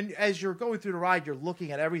 and as you're going through the ride, you're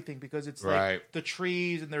looking at everything because it's like the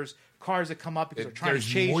trees and there's cars that come up because they're trying to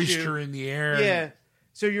chase you. There's moisture in the air. Yeah.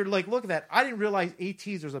 So you're like, look at that. I didn't realize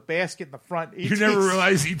ET's there's a basket in the front. You never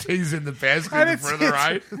realized ET's in the basket in the front of the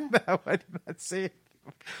ride? No, I did not see it.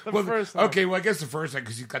 First time. Okay, well, I guess the first time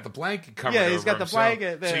because he's got the blanket covered. Yeah, he's got the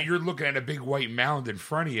blanket there. So you're looking at a big white mound in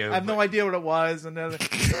front of you. I have no idea what it was. And then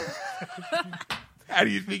how do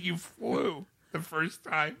you think you flew the first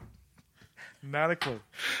time? Not a clue.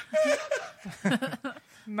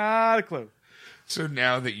 Not a clue. So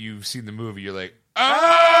now that you've seen the movie, you're like,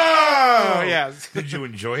 oh, yes. Did you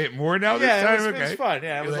enjoy it more now this time? It was fun.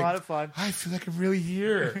 Yeah, it was a lot of fun. I feel like I'm really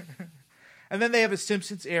here. And then they have a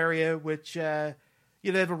Simpsons area, which they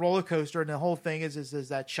have a roller coaster, and the whole thing is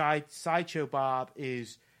that Sideshow Bob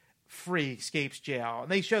is free, escapes jail,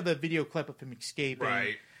 and they show the video clip of him escaping,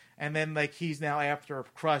 right? And then like he's now after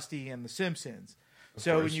Krusty and the Simpsons.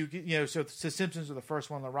 So when so the Simpsons are the first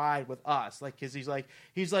one on the ride with us, like because he's like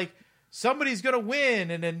somebody's gonna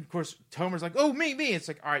win, and then of course Homer's like, oh me, it's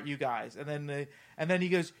like all right you guys, and then he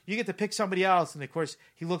goes you get to pick somebody else, and of course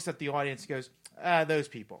he looks at the audience and goes those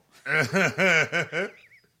people.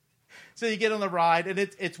 So you get on the ride, and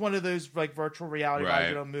it's one of those like virtual reality rides.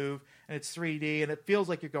 You don't move, and it's 3D, and it feels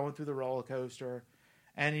like you're going through the roller coaster.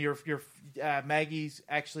 And your Maggie's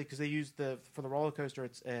actually because they use for the roller coaster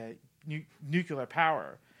it's nuclear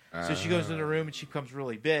power. So she goes in the room and she becomes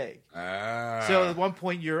really big. So at one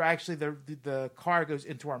point you're actually the car goes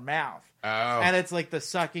into her mouth, and it's like the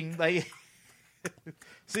sucking like.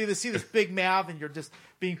 So you see this big mouth, and you're just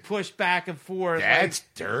being pushed back and forth. That's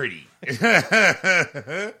dirty.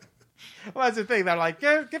 Well, that's the thing. They're like,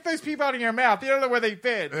 get those people out of your mouth. You don't know where they've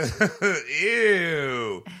been.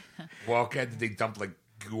 Ew. Well, did they dump like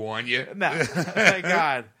goo on you. No, thank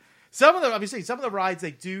God. Some of the rides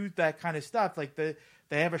they do that kind of stuff. Like they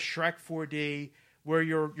have a Shrek 4D where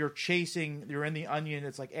you're in the Onion.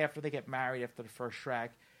 It's like after they get married after the first Shrek,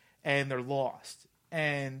 and they're lost,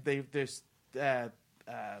 and there's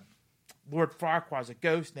Lord Farquaad's a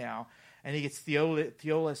ghost now, and he gets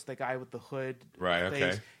Theolis, the guy with the hood. Right.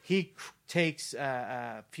 Okay. He takes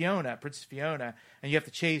Fiona, Princess Fiona, and you have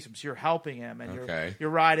to chase him. So you're helping him, and you're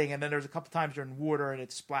riding. And then there's a couple times you're in water, and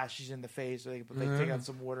it splashes you in the face. So they take out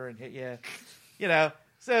some water and hit you. You know,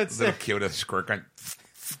 so it's little Kyoto squirt gun.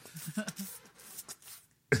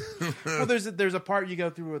 Well, there's a part you go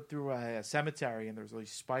through a cemetery, and there's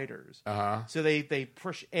these spiders. So they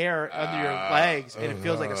push air under your legs, and it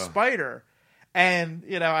feels like a spider. And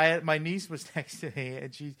my niece was next to me,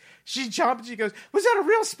 and she jumped. And she goes, "Was that a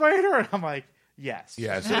real spider?" And I'm like, "Yes,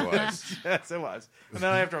 yes, it was. Yes, it was." And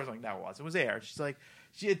then after I was like, "No, it was. It was air." She's like,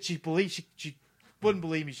 she wouldn't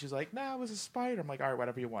believe me. She's like, "No, it was a spider." I'm like, "All right,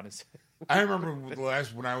 whatever you want to say." I remember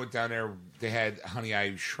when I went down there, they had Honey,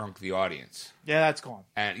 I Shrunk the Audience. Yeah, that's gone.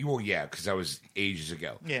 And because that was ages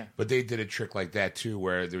ago. Yeah, but they did a trick like that too,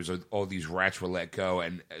 where there was all these rats were let go,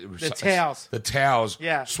 and the tails,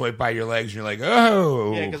 swipe by your legs, and you're like,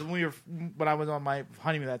 oh, yeah. Because when I was on my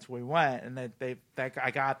honeymoon, that's where we went, and I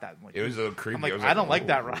got that. Like, it was a little creepy. I'm like, I don't like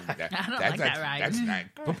that ride. I don't like that ride. That's not.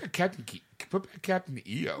 Put back Captain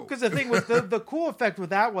EO. Because the thing was, the cool effect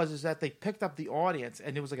with that was that they picked up the audience,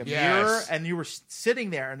 and it was like a mirror, and you were sitting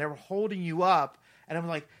there, and they were holding you up, and I'm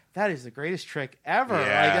like, that is the greatest trick ever. Like,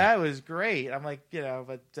 that was great. I'm like,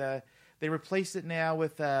 but they replaced it now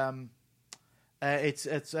with it's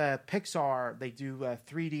Pixar. They do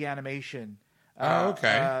 3D animation.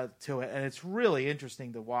 To it, and it's really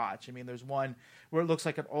interesting to watch. I mean, there's one where it looks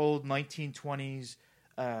like an old 1920s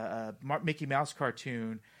Mickey Mouse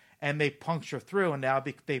cartoon, and they puncture through, and now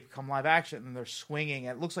they become live action, and they're swinging.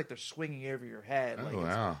 And it looks like they're swinging over your head.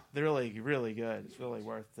 Wow! They're really, really good. It's really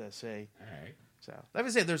worth to see. All right. So, like I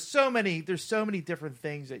said, there's so many different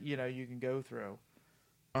things that you can go through.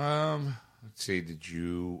 Let's see.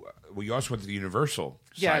 You also went to the Universal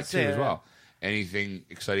side too as well. Anything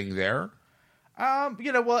exciting there?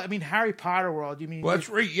 Well, I mean, Harry Potter World. You mean? Well, that's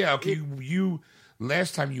right. Yeah. Okay. You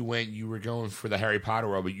last time you went, you were going for the Harry Potter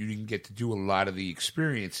World, but you didn't get to do a lot of the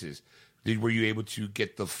experiences. Were you able to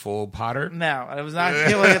get the full Potter? No, I was not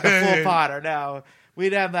able to get the full Potter. No, we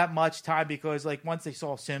didn't have that much time because, once they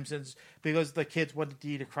saw Simpsons, because the kids wanted to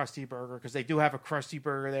eat a Krusty Burger, because they do have a Krusty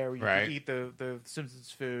Burger there where you can eat the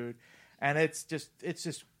Simpsons food, and it's just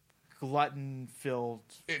glutton filled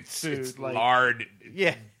food. It's lard.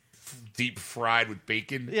 Yeah. Deep fried with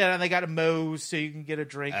bacon. Yeah, and they got a Moe's, so you can get a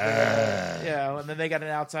drink there. And then they got an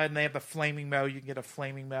outside, and they have the Flaming Moe. You can get a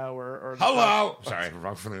Flaming Moe or hello. Sorry,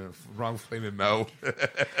 wrong Flaming Moe.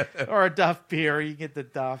 Or a Duff beer. You can get the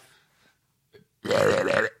Duff.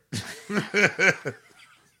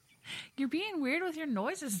 You're being weird with your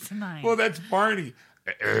noises tonight. Well, that's Barney.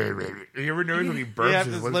 You ever notice when he burps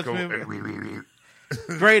his lips go?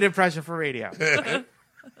 Great impression for radio.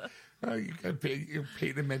 You got to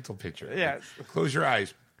paint a mental picture. Yeah. Close your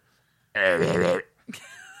eyes. Hey,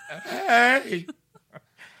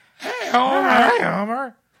 Homer. Hi,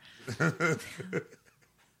 Homer. I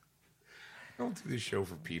don't do this show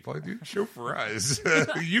for people. I do the show for us.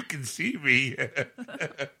 You can see me.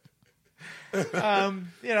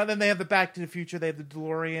 Then they have the Back to the Future. They have the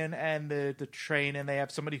DeLorean and the train, and they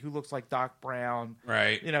have somebody who looks like Doc Brown,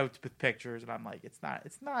 right? With pictures. And I'm like, it's not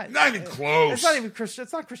even close. It's not even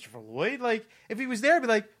It's not Christopher Lloyd. Like, if he was there, I'd be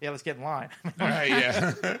like, yeah, let's get in line. Right?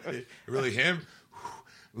 Yeah. Really him?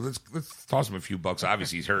 Let's toss him a few bucks.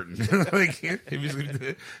 Obviously, he's hurting.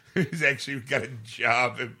 He's actually got a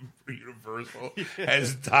job at Universal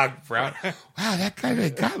as Doc Brown. Wow, that guy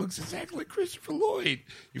looks exactly like Christopher Lloyd.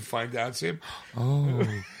 You find out, Sam. Oh,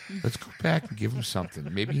 let's go back and give him something.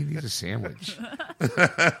 Maybe he needs a sandwich. Let's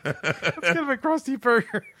get him a Krusty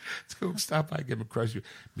Burger. Let's go stop by and give him a Krusty.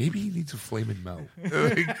 Maybe he needs a Flamin' Moe.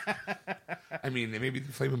 I mean, maybe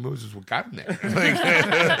the Flamin' Moe's is what got him there.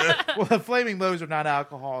 Well, the Flaming Moe's are not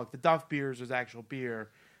alcoholic. The Duff beers is actual beer.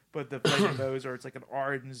 But the Flaming Moe's it's like an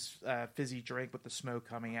Arden's fizzy drink with the smoke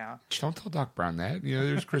coming out. Don't tell Doc Brown that.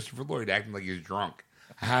 There's Christopher Lloyd acting like he's drunk.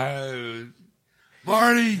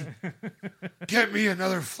 Marty, get me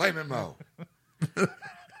another Flamin' Moe.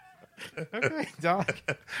 Okay, Doc.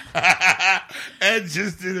 And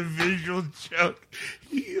just did a visual joke.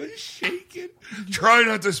 He was shaking. Try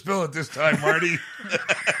not to spill it this time, Marty.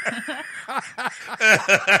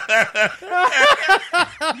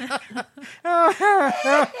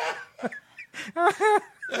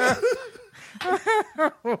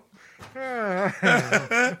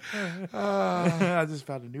 I just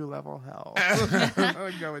found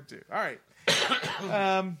went to. All right.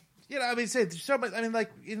 You know, I mean, say there's so much. I mean,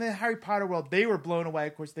 like in the Harry Potter world, they were blown away.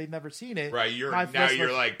 Of course, they'd never seen it. Right. You're like,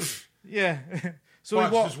 pfft. Yeah. So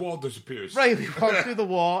watch this wall disappears. Right. We walked through the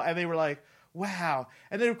wall, and they were like, "Wow!"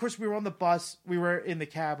 And then, of course, we were on the bus. We were in the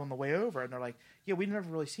cab on the way over, and they're like, "Yeah, we've never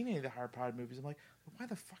really seen any of the Harry Potter movies." I'm like, well, "Why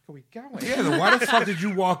the fuck are we going?" Yeah. Then why the fuck did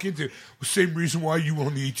you walk into? Well, same reason why you were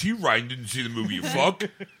on the ET ride and didn't see the movie. You fuck.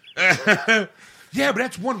 Yeah, but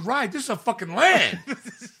that's one ride. This is a fucking land.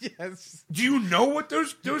 Yes. Do you know what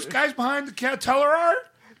those guys behind the teller are?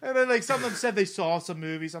 And then, like, some of them said they saw some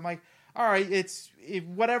movies. I'm like, all right,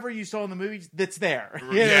 whatever you saw in the movies, that's there.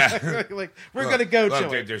 Yeah. Like, we're going to go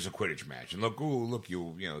to it. There's a Quidditch match. And look,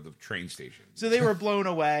 the train station. So they were blown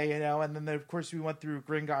away, you know, and then, of course, we went through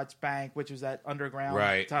Gringotts Bank, which was that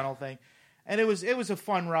underground tunnel thing. And it was a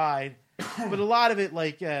fun ride. But a lot of it,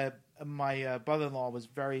 like, my brother-in-law was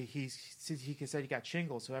he said he got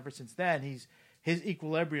shingles. So ever since then, his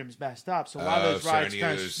equilibrium's messed up. So a lot of those rides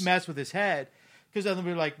kind of mess with his head. Because then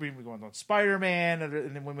we were going on Spider-Man, and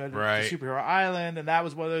then we went to Superhero Island, and that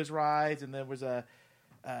was one of those rides. And there was the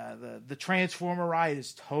Transformer ride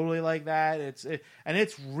is totally like that. And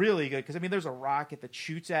it's really good because I mean, there's a rocket that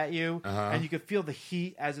shoots at you, and you can feel the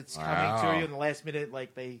heat as it's coming to you. In the last minute,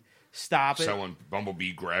 like they stop it. Someone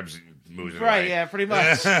Bumblebee grabs it, and moves it right? away. Yeah, pretty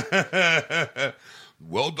much.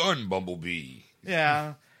 Well done, Bumblebee.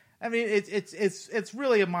 Yeah, I mean, it's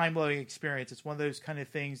really a mind-blowing experience. It's one of those kind of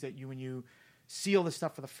things that when you see all this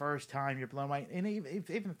stuff for the first time, you're blown away, and even if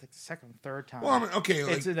it's the second and third time. Well, I mean, okay,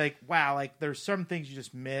 it's like wow, like there's some things you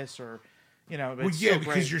just miss, or you know. But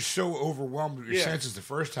because you're so overwhelmed with your senses the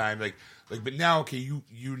first time, like, but now, okay,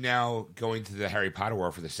 you now going to the Harry Potter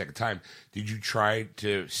world for the second time. Did you try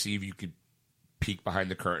to see if you could peek behind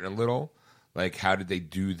the curtain a little? Like, how did they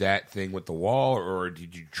do that thing with the wall, or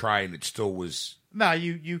did you try and it still was? No,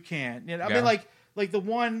 you can't. You know, I mean, like the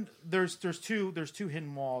one there's two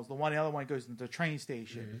hidden walls. The other one goes into the train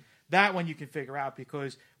station. Mm-hmm. That one you can figure out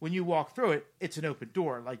because when you walk through it, it's an open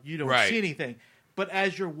door. Like you don't see anything. But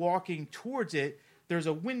as you're walking towards it, there's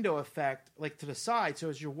a window effect like to the side. So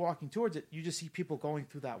as you're walking towards it, you just see people going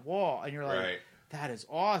through that wall, and you're like, "That is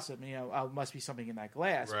awesome." You know, must be something in that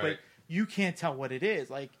glass, but you can't tell what it is.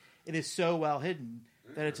 Like it is so well hidden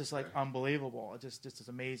that it's just like unbelievable. It just is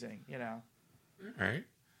amazing. You know. All right.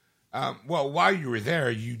 Well, while you were there,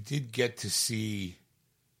 you did get to see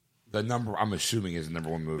the number. I'm assuming is the number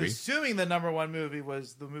one movie. Assuming the number one movie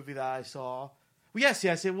was the movie that I saw. Well, yes,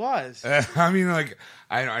 it was. I mean, like,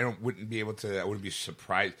 I wouldn't be able to. I wouldn't be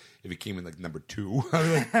surprised if it came in like number 2. I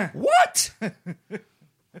was like, what?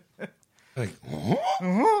 Like, huh?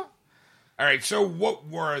 All right. So, what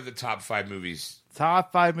were the top 5 movies?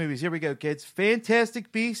 Top 5 movies. Here we go, kids.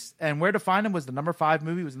 Fantastic Beasts and Where to Find Them was the number 5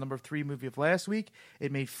 movie. It was the number 3 movie of last week.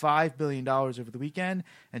 It made $5 billion over the weekend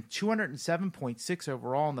and $207.6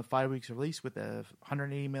 overall in the 5 weeks release with a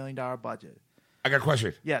 $180 million budget. I got a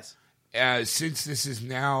question. Yes. Since this is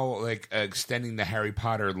now like extending the Harry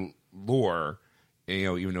Potter lore, you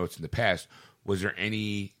know, even though it's in the past, was there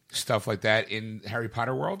any stuff like that in Harry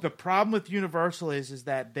Potter world? The problem with Universal is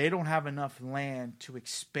that they don't have enough land to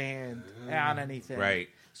expand on anything. Right.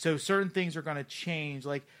 So certain things are going to change.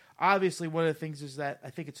 Like, obviously, one of the things is that I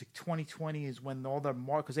think it's like 2020 is when all the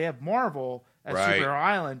because they have Marvel at Superhero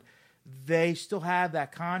Island. They still have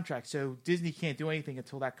that contract, so Disney can't do anything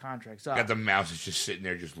until that contract's up. Got the mouse is just sitting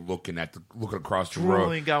there, just looking across the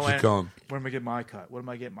road, going, "When am I getting my cut? When am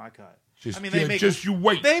I getting my cut?" Just, I mean, you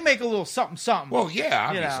wait. They make a little something. Well, yeah,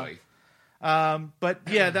 obviously. You know? But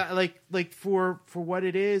yeah, that, like for what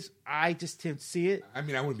it is, I just didn't see it. I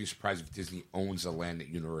mean, I wouldn't be surprised if Disney owns the land that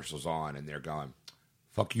Universal's on, and they're going,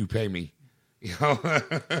 "Fuck you, pay me." You know,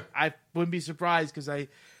 I wouldn't be surprised because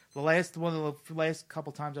the last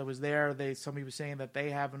couple times I was there, somebody was saying that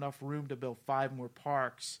they have enough room to build 5 more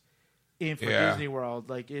parks for Disney World,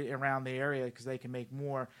 like around the area, because they can make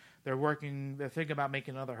more. They're thinking about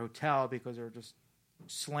making another hotel because they're just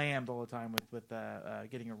slammed all the time with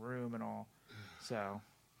getting a room and all. So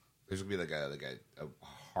there's gonna be like a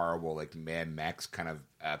horrible like Mad Max kind of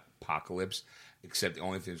apocalypse, except the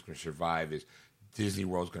only thing that's gonna survive is Disney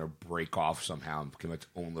World's going to break off somehow and become its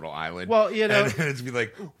own little island. Well, you know, and it's be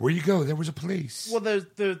like, where you go? There was a place. Well, there's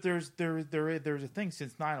a thing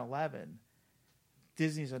since 9/11.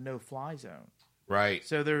 Disney's a no-fly zone, right?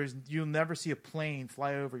 So you'll never see a plane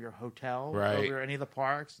fly over your hotel, over any of the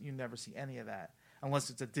parks. You never see any of that unless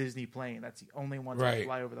it's a Disney plane. That's the only one that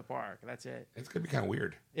fly over the park. That's it. It's gonna be kind of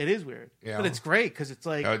weird. It is weird, but it's great because it's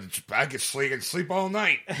like I can sleep all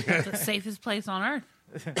night. It's the safest place on earth.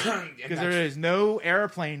 Because there is no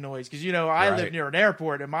airplane noise. Because I live near an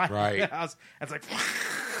airport in my house. It's like,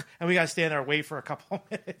 and we got to stand there and wait for a couple of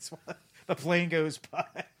minutes while the plane goes by.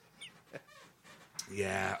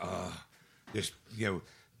 Yeah, just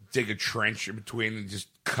dig a trench in between and just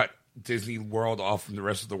cut Disney World off from the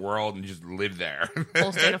rest of the world and just live there. The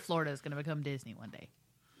whole state of Florida is going to become Disney one day.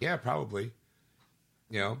 Yeah, probably.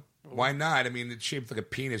 Why not? I mean, it's shaped like a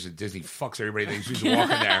penis, and Disney fucks everybody that used to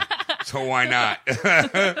walk in there. So why not?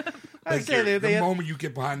 Like the moment you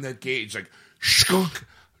get behind that gate, it's like, shunk,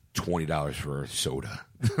 $20 for a soda.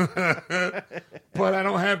 But I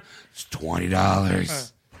don't have. It's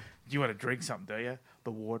 $20. Do you want to drink something? Do you?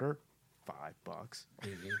 The water, $5.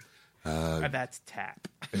 And that's tap.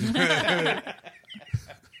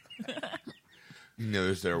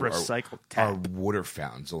 Recycled tap. Our water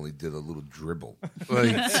fountains only did a little dribble, so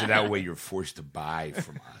that way you're forced to buy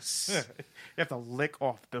from us. You have to lick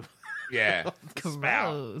off the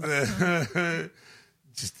spout.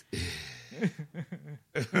 Just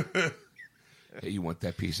hey, you want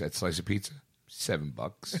that slice of pizza?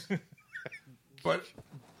 $7. But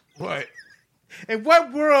what? In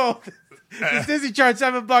what world does Disney charge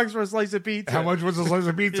 $7 for a slice of pizza? How much was a slice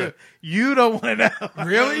of pizza? You don't want to know.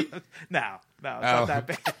 Really? No, it's not that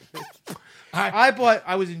bad.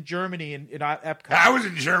 I was in Germany in Epcot. I was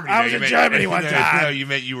in Germany. I was in Germany one time. No, you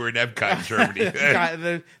meant you were in Epcot in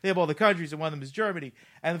Germany. They have all the countries, and one of them is Germany.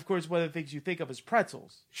 And of course, one of the things you think of is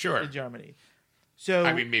pretzels. Sure. In Germany. So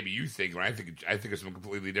I mean, maybe you think, but I think of something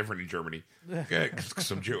completely different in Germany. Because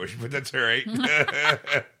I'm Jewish, but that's all right.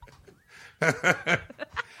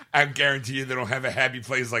 I guarantee you they don't have a happy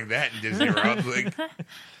place like that in Disney World.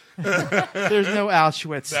 There's no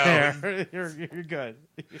Auschwitz there. You're good.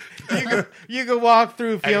 You can walk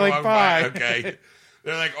through feeling fine. Okay.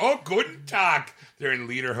 They're like, oh, guten Tag. They're in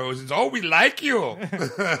lederhosen. Oh, we like you. Well,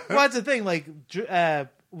 that's the thing. Like,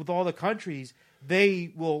 with all the countries,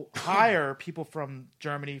 they will hire people from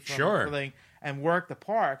Germany, from everything, and work the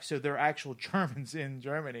park. So they're actual Germans in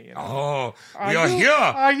Germany. Oh, we are here.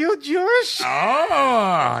 Are you Jewish? Oh,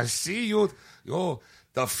 I see you.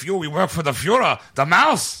 The Führer. We work for the Führer. The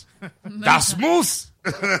mouse. Das Moose.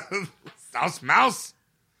 Das Mouse.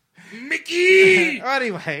 Mickey.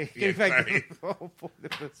 Anyway, the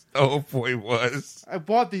whole point was I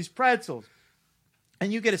bought these pretzels,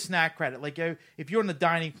 and you get a snack credit. Like if you're on the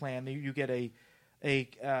dining plan, you get a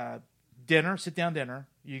dinner, sit down dinner.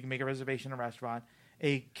 You can make a reservation in a restaurant.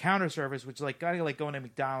 A counter service, which is like kind of like going to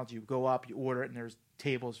McDonald's. You go up, you order it, and there's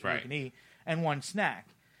tables for you can eat, and one snack.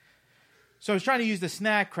 So I was trying to use the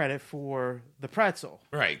snack credit for the pretzel.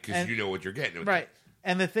 Right, because you know what you're getting. Right.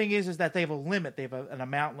 And the thing is that they have a limit. They have an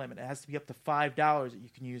amount limit. It has to be up to $5 that you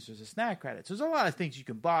can use as a snack credit. So there's a lot of things you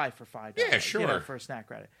can buy for $5. Yeah, sure. For a snack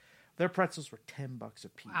credit. Their pretzels were $10 a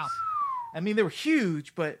piece. Wow. I mean, they were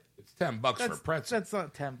huge, but it's $10 for a pretzel. That's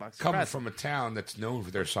not $10. Coming from a town that's known for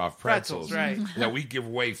their soft pretzels, right? That we give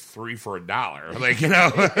away 3 for $1.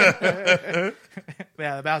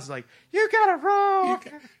 Yeah, the mouse is like, you got it wrong.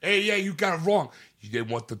 You got it wrong. You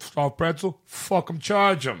didn't want the soft pretzel? Fuck them,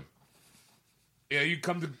 charge them. Yeah, you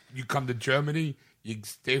come to Germany. You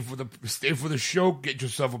stay for the show. Get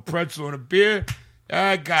yourself a pretzel and a beer.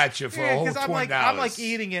 I got you for a whole $20. I'm like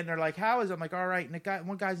eating it, and they're like, "How is it?" I'm like, "All right." And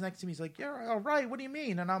one guy's next to me. He's like, "Yeah, all right. What do you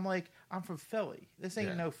mean?" And I'm like, "I'm from Philly. This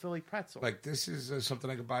ain't no Philly pretzel. Like this is something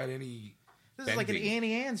I could buy at any. This is like an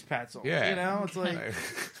Annie Ann's pretzel. Yeah, it's like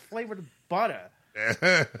flavored with butter.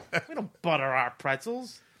 We don't butter our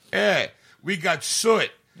pretzels. Yeah, we got soot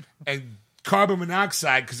and carbon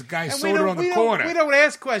monoxide because the guy sold it on the corner. We don't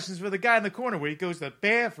ask questions for the guy in the corner where he goes to the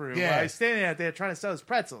bathroom. Yeah. While he's standing out there trying to sell his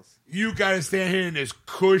pretzels. You got to stand here in this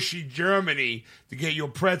cushy Germany to get your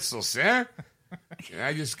pretzels, huh?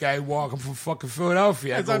 I just got walking from fucking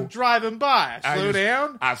Philadelphia. As I'm driving by, slow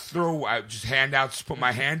down. I just put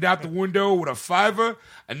my hand out the window with a $5,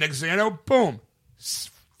 and next thing I know, boom,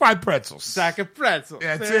 5 pretzels. Sack of pretzels.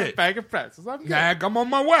 That's it. Bag of pretzels. I'm good. I'm on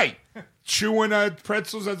my way. Chewing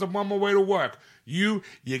pretzels as I'm on my way to work. You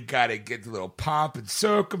got to get the little pomp and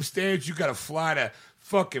circumstance. You got to fly to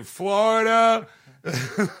fucking Florida.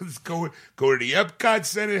 Let's go to the Epcot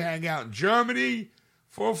Center, hang out in Germany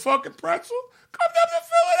for a fucking pretzel. Come down to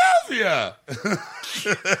Philadelphia.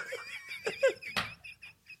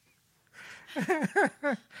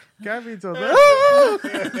 Got me till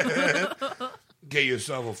Get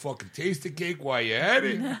yourself a fucking taster cake while you're at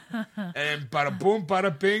it. And bada boom,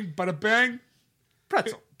 bada bing, bada bang.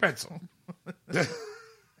 Pretzel.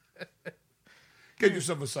 Get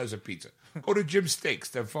yourself a slice of pizza. Go to Jim's Steaks.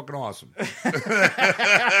 They're fucking awesome.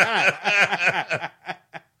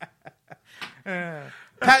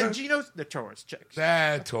 Geno's, the tourist chicks.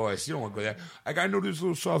 That tourist. You don't want to go there. Like, I know this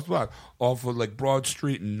little soft spot off of, like, Broad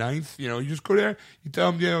Street and 9th. You know, you just go there. You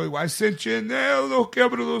tell them, you know, I sent you in there. They'll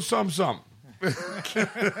give it a little something.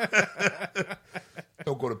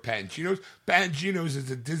 Don't go to Pat and Geno's. Pat and Geno's is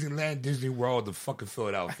the Disneyland, Disney World of fucking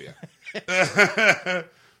Philadelphia. It's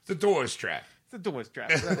a tourist trap. It's a tourist trap.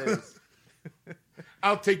 That is.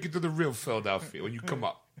 I'll take you to the real Philadelphia when you come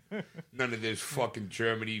up. None of this fucking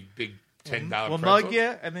Germany big $10 We'll pretzel. mug you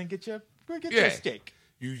and then get you a steak.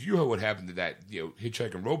 You heard what happened to that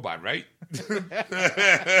hitchhiking robot, right?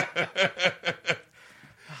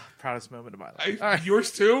 Proudest moment of my life.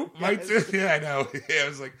 Yours too? Mine too? Yes. Yeah, I know. Yeah, I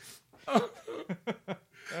was like, oh.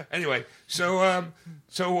 Anyway, so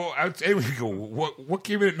what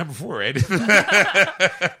came in at number 4, Ed?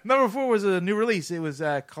 Number 4 was a new release. It was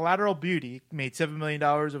Collateral Beauty. Made $7 million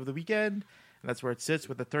over the weekend, and that's where it sits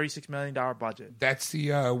with a $36 million budget. That's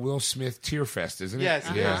the Will Smith Tear Fest, isn't it? Yes.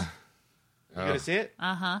 Yeah. You gonna see it?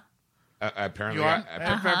 Apparently, You are?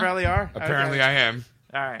 Apparently are? Apparently, Okay. I am.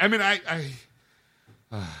 All right. I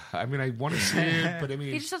mean, I want to see it, but I He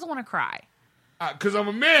mean, just doesn't want to cry. because I'm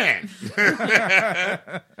a man.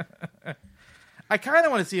 I kind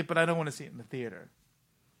of want to see it, but I don't want to see it in the theater.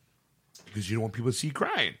 Because you don't want people to see you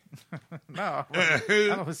crying. No, I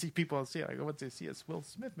don't want to see people see it. I want to see a Will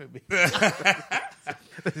Smith movie. There's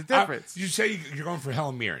a difference. You say you're going for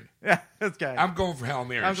Helen Mirren. Yeah, that's good. I'm going for Helen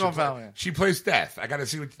Mirren. I'm going for Helen Mirren. She plays Death. I gotta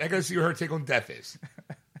see what her take on Death is.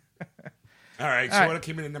 All right. So All right. what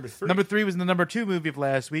came in at number 3? Number 3 was the number 2 movie of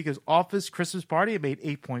last week. Is Office Christmas Party. It made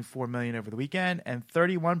 $8.4 million over the weekend and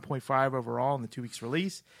 $31.5 overall in the 2 weeks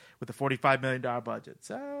release with a $45 million budget.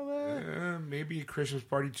 So maybe a Christmas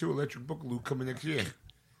Party 2, Electric Boogaloo coming next year.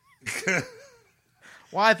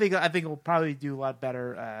 well, I think it'll probably do a lot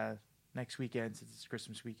better next weekend since it's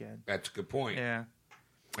Christmas weekend. That's a good point. Yeah.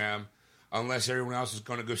 Unless everyone else is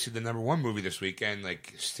going to go see the number 1 movie this weekend,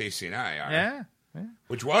 like Stacey and I are. Yeah.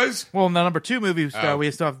 Which was? Well, the number 2 movie we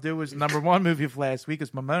still have to do was the number 1 movie of last week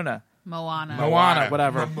is Moana,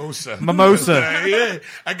 whatever. Mimosa. Mimosa.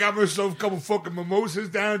 I got myself a couple fucking mimosas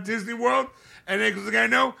down at Disney World, and next thing I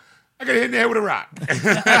know, I got hit in the head with a rock.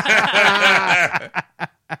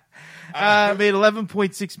 Made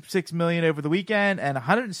 $11.66 million over the weekend and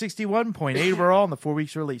 $161.8 overall in the 4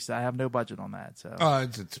 weeks release. I have no budget on that, so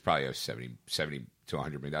it's probably a $70 to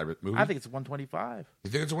 $100 million movie. I think it's $125.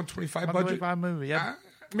 You think it's a $125 budget? $125 movie, yeah.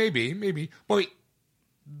 Maybe. Well, wait.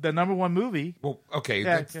 The number 1 movie. Well, okay.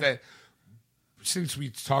 Yeah, That's that. Since we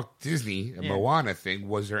talked Disney, a Moana thing,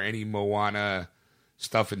 was there any Moana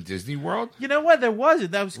stuff in Disney World? You know what? There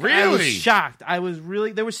wasn't. I was Really? shocked. There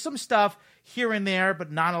was some stuff here and there,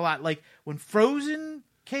 but not a lot. Like when Frozen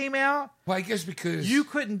came out, Well, I guess because you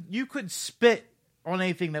couldn't spit on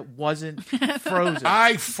anything that wasn't Frozen.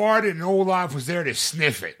 I farted and Olaf was there to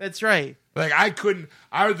sniff it. That's right. Like I couldn't.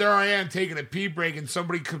 There I am taking a pee break, and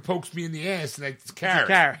somebody pokes me in the ass, and it's carrot.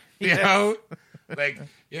 carrot. You know, like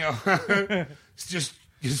it's just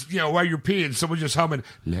while you're peeing, someone just humming,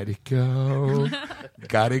 "Let it go,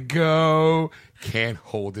 gotta go, can't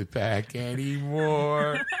hold it back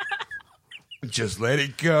anymore." Just let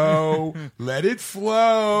it go, let it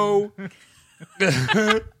flow.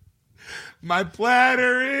 My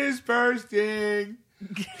bladder is bursting.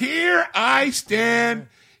 Here I stand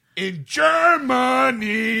in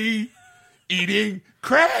Germany, eating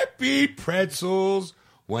crappy pretzels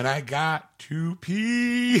when I got to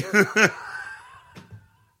pee.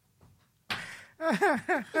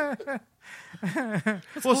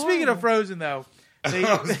 Well, speaking of Frozen, though,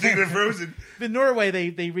 Speaking of Frozen, in Norway,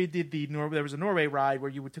 they redid there was a Norway ride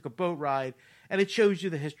where you took a boat ride, and it shows you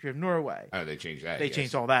the history of Norway. oh, they changed that. They yes.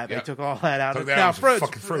 changed all that. Yep. They took all that out. Took It's that now out. Frozen.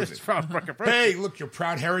 Fucking Frozen. It's from fucking Frozen. Hey, look, your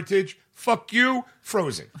proud heritage. Fuck you,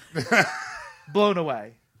 Frozen. Blown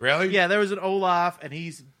away. Really? Yeah, there was an Olaf, and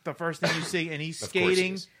he's the first thing you see, and he's Of course he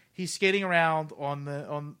skating. is. He's skating around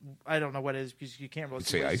on I don't know what it is because you can't really You'd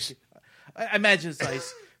say where ice? I imagine it's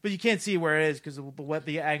ice, but you can't see where it is because of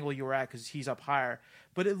the angle you were at because he's up higher.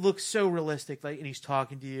 But it looks so realistic, like, and he's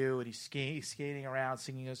talking to you, and he's skating around,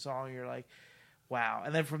 singing a song. And you're like, wow!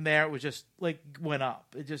 And then from there, it was just like went up.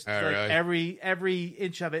 It just like really? every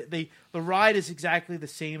inch of it. The ride is exactly the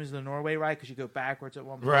same as the Norway ride because you go backwards at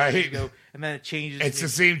one point, Right. you go, and then it changes. It's the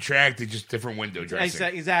same track, they just different window dressing.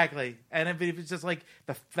 Exactly. And if it's just like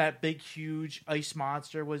that big, huge ice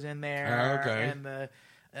monster was in there, Oh, okay. and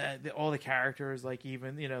all the characters, like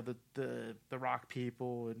even the rock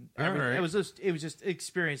people, and All everything. right. It was just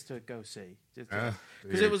experience to go see because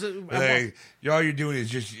Yeah. it was Like, all you're doing is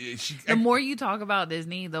just The more you talk about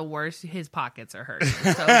Disney, the worse his pockets are hurting.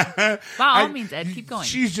 So, by all means, Ed, keep going.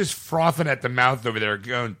 She's just frothing at the mouth over there,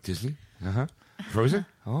 going, Disney, Frozen,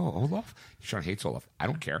 Oh, Olaf? Sean hates Olaf. I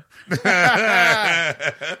don't care.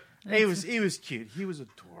 He was cute. He was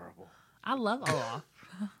adorable. I love Olaf.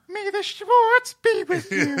 May the Schwartz be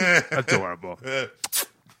with you. Adorable.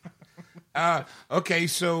 Okay,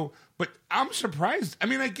 so, but I'm surprised. I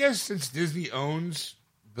mean, I guess since Disney owns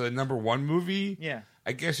the #1 movie, Yeah.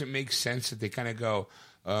 I guess it makes sense that they kind of go,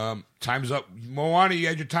 time's up. Moana, you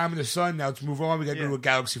had your time in the sun. Now let's move on. We got to go to a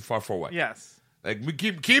galaxy far, far away. Yes. Like, we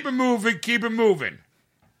keep it moving, keep it moving.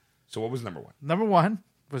 So what was #1? Number 1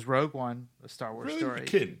 was Rogue One, a Star Wars Really? story. You're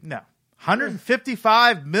kidding. No.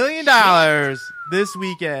 $155 million this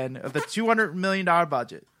weekend of the $200 million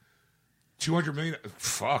budget. 200 million.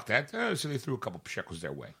 Fuck that. So they threw a couple shekels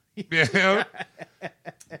their way. You know?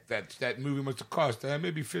 that movie must have cost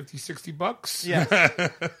maybe $50-$60. Yeah.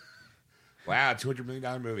 Wow, $200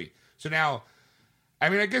 million movie. So now, I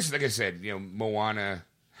mean, I guess, like I said, Moana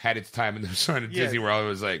had its time in the sun at Disney World. It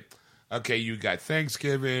was like, okay, you got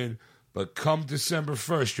Thanksgiving, but come December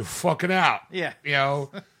 1st, you're fucking out. Yeah.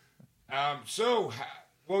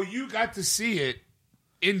 Well, you got to see it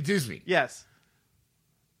in Disney. Yes.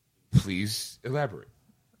 Please elaborate.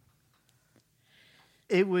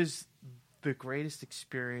 It was the greatest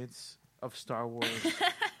experience of Star Wars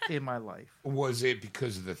in my life. Was it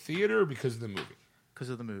because of the theater or because of the movie? Because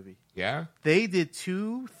of the movie. Yeah? They did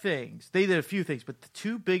two things. They did a few things, but the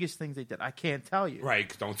two biggest things they did, I can't tell you.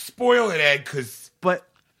 Right, don't spoil it, Ed, because... But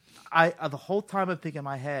the whole time I'm thinking in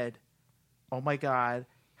my head, oh my God,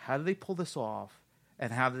 how do they pull this off?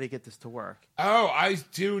 And how do they get this to work? Oh, I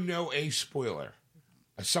do know a spoiler.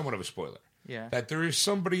 Somewhat of a spoiler. Yeah. That there is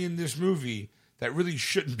somebody in this movie that really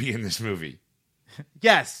shouldn't be in this movie.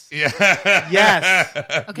 Yes. Yeah. Yes.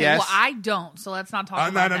 Okay, Yes. well, I don't, so let's not talk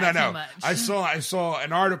about that too much. I saw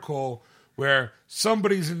an article where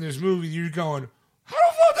somebody's in this movie. You're going, how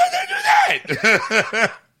the fuck did they do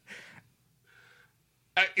that?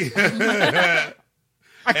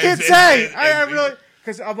 I can't say. I really,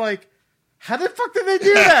 because I'm like, how the fuck did they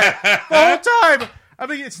do that the whole time? I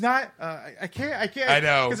mean, it's not. I can't. I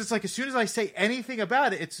know, because it's like as soon as I say anything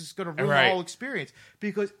about it, it's just going to ruin Right. the whole experience.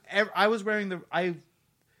 Because I was wearing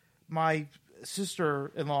my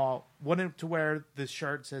sister-in-law wanted to wear this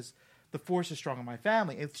shirt that says "The Force is strong in my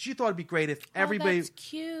family," and she thought it'd be great if everybody, that's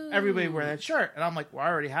cute. everybody wear that shirt. And I'm like, well, I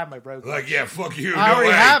already have my Rogue One. Like, yeah, fuck you. I no already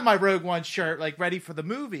way. have my Rogue One shirt like ready for the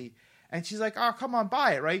movie. And she's like, "Oh, come on,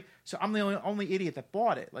 buy it, right?" So I'm the only idiot that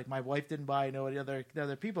bought it. Like my wife didn't buy it, no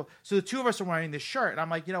other people. So the two of us are wearing this shirt, and I'm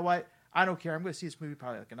like, you know what? I don't care. I'm going to see this movie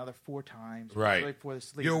probably like another 4 times. Right. Before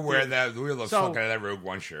this You'll wear that. We'll look fuck out of that Rogue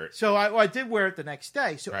One shirt. So I did wear it the next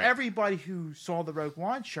day. So Right. everybody who saw the Rogue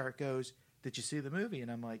One shirt goes, "Did you see the movie?"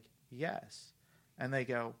 And I'm like, "Yes." And they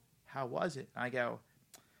go, "How was it?" And I go,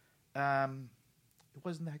 "It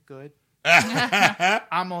wasn't that good."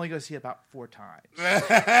 I'm only going to see it about 4 times.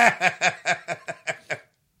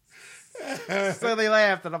 So they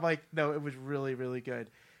laughed, and I'm like, "No, it was really, really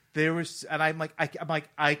good." There was, and I'm like,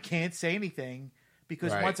 I can't say anything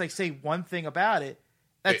because Right. once I say one thing about it,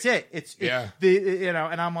 that's it.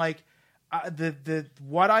 And I'm like, the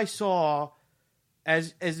what I saw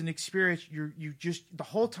as an experience, you just the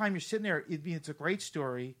whole time you're sitting there, it's a great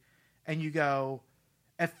story, and you go,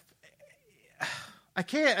 I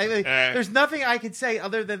can't. There's nothing I can say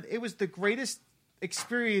other than it was the greatest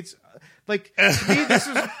experience. Like to me, this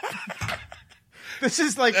was. This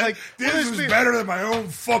is like This was better than my own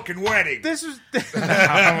fucking wedding. This was. No, I'm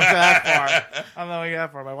not going that far. I'm not going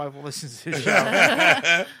that far. My wife will listen to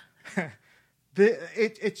the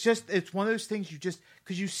show. It's one of those things you just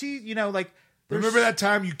because you see like. Remember that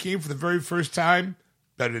time you came for the very first time?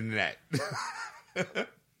 Better than that.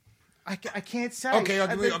 I can't say.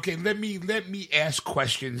 Okay. Let me ask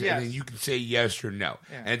questions, Yes. and then you can say yes or no.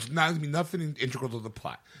 Yeah. And it's not going to be nothing integral to the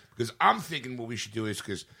plot. Because I'm thinking what we should do is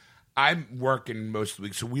because I'm working most of the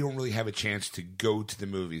week, so we don't really have a chance to go to the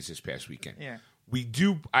movies this past weekend. Yeah. We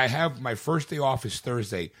do. I have my first day off is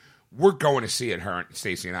Thursday. We're going to see it. Her and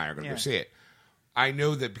Stacey and I are going to go see it. I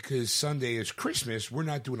know that because Sunday is Christmas, we're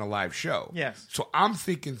not doing a live show. Yes. So I'm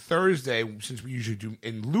thinking Thursday, since we usually do,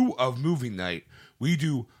 in lieu of movie night, we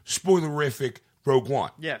do spoilerific Rogue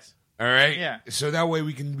One. Yes. All right? Yeah. So that way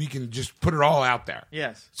we can just put it all out there.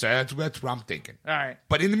 Yes. So that's what I'm thinking. All right.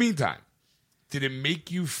 But in the meantime, did it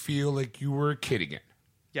make you feel like you were a kid again?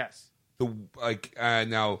 Yes.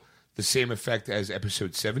 Now, the same effect as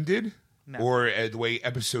Episode 7 did? No. Or the way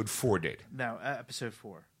Episode 4 did? No. Episode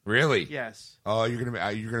 4. Really? Yes. Oh, you're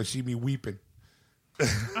gonna see me weeping.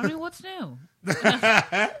 I mean, what's new?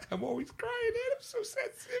 I'm always crying, man. I'm so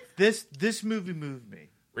sensitive. This movie moved me.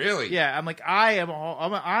 Really? Yeah, I'm like, I am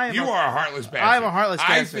You are a heartless bastard. I'm a heartless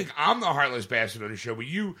bastard. I think I'm the heartless bastard on the show, but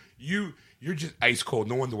you're just ice cold.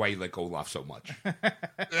 No wonder why you like Olaf so much.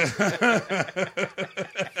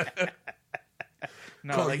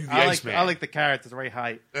 No, Call like, you the I Iceman. like the carrot at the right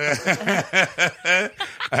height.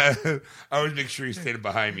 I always make sure he's standing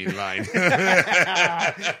behind me in line. Get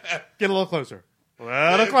a little closer.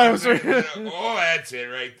 A little closer. Oh, that's it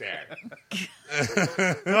right there.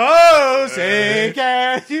 Oh, say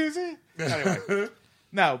carrot, you see? Anyway.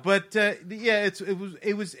 No, but yeah, it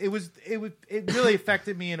really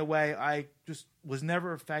affected me in a way I just was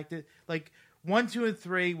never affected. Like 1, 2, and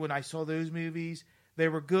 3, when I saw those movies, they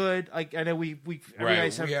were good. Like I know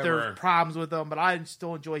everybody have their problems with them, but I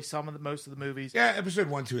still enjoy most of the movies. Yeah, episode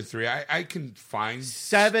 1, 2, and 3, I can find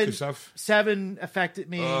 7. good stuff. 7 affected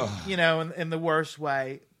me, in the worst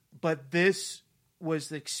way. But this was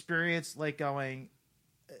the experience, like going.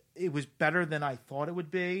 It was better than I thought it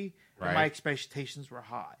would be. Right. And my expectations were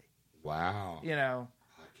high. Wow. I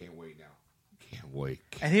can't wait now. Can't wait.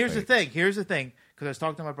 And here's the thing. Because I was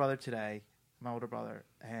talking to my brother today, my older brother,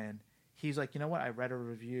 and he's like, you know what? I read a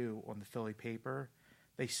review on the Philly paper.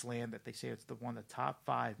 They slammed it. They say it's one of the top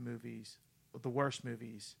 5 movies, the worst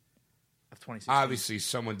movies of 2016. Obviously,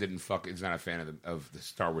 someone is not a fan of the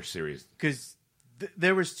Star Wars series. Because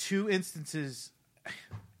there was 2 instances.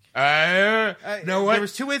 Know what? There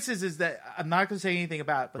was 2 instances that I'm not going to say anything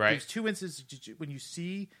about, but there's 2 instances when you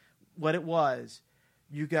see what it was,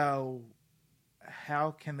 you go,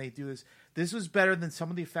 how can they do this? This was better than some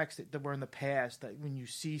of the effects that were in the past. That when you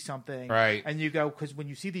see something, right, and you go, because when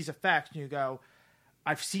you see these effects, and you go,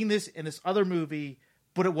 I've seen this in this other movie,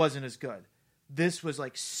 but it wasn't as good. This was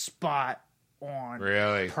like spot on,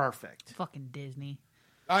 really It's perfect. fucking Disney.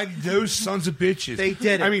 Those sons of bitches. They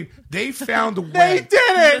did it. I mean, they found a way. They did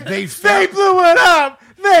it. They blew it up.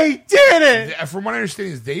 They did it. From what I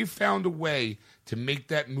understand, is they found a way to make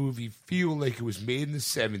that movie feel like it was made in the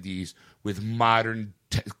 70s with modern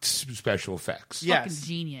special effects. Yes. Fucking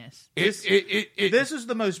genius. This is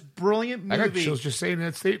the most brilliant movie. I got chills just saying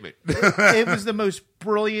that statement. It was the most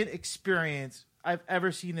brilliant experience I've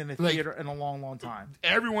ever seen in a theater in a long, long time.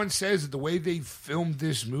 Everyone says that the way they filmed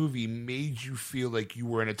this movie made you feel like you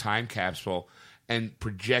were in a time capsule and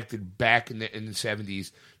projected back in the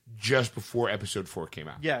 70s just before Episode 4 came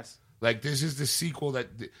out. Yes. Like, this is the sequel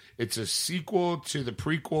it's a sequel to the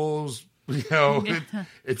prequels.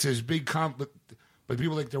 It's this big but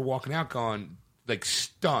people, like, they're walking out going, like,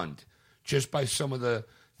 stunned just by some of the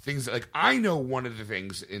things that, like, I know one of the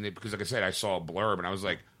things in it because, like I said, I saw a blurb and I was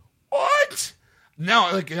like, what?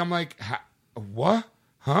 Now, like, I'm like, what?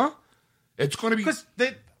 Huh? It's going to be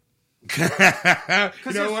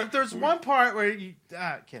because there's one part where you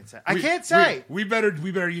can't say. I can't say. We better.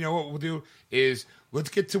 You know what we'll do is let's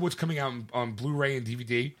get to what's coming out on Blu-ray and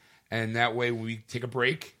DVD, and that way when we take a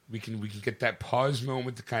break, we can get that pause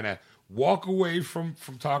moment to kind of walk away from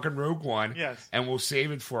talking Rogue One. Yes, and we'll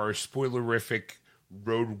save it for our spoilerific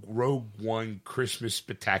Rogue One Christmas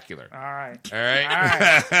Spectacular. All right.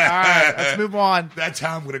 Let's move on. That's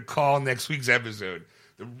how I'm going to call next week's episode.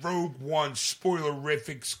 The Rogue One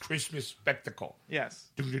Spoilerific Christmas Spectacle. Yes.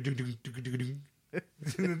 All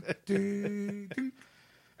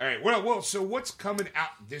right. Well, so what's coming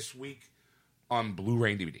out this week on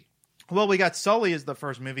Blu-ray and DVD? Well, we got Sully as the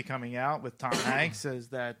first movie coming out with Tom Hanks as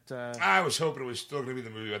that. I was hoping it was still going to be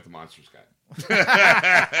the movie about the monsters guy.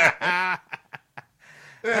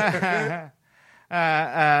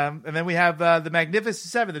 And then we have The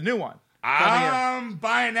Magnificent Seven, the new one. I'm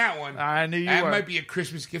buying that one. I knew you were. That were. might be a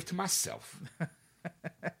Christmas gift to myself.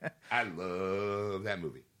 I love that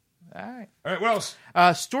movie. All right. What else?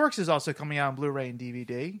 Storks is also coming out on Blu-ray and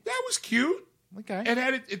DVD. That was cute. Okay. It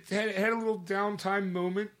had a little downtime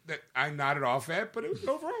moment that I nodded off at, but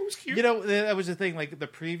overall it was cute. You know, that was the thing, like the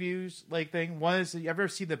previews, thing. One is, you ever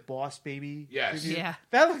see the Boss Baby? Yes. Preview? Yeah.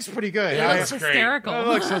 That looks pretty good. It looks hysterical. It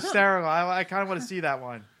looks hysterical. I kind of want to see that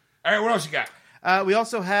one. All right, what else you got? We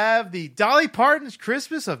also have the Dolly Parton's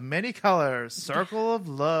Christmas of Many Colors, Circle of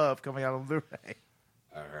Love, coming out on Blu-ray.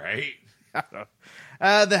 All right.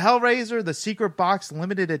 The Hellraiser, the Secret Box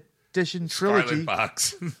Limited Edition Trilogy. Scarlet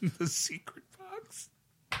Box. The Secret Box.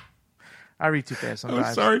 I read too fast sometimes.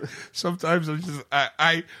 I'm sorry. Sometimes I'm just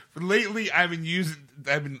lately I've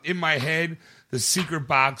been in my head, the Secret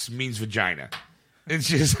Box means vagina. It's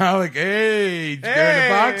just how like, hey, did you get in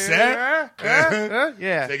the box, huh?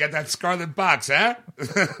 Yeah. They got that scarlet box, huh?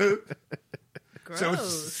 Gross. So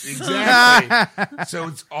it's exactly. So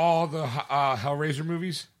it's all the Hellraiser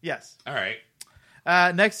movies? Yes. All right.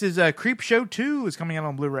 Next is Creep Show 2 is coming out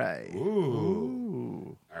on Blu-ray.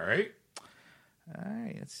 Ooh. All right. All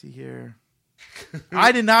right, let's see here.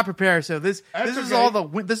 I did not prepare. So this That's is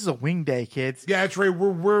okay. this is a wing day, kids. Yeah, that's right.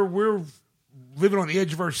 We're living on the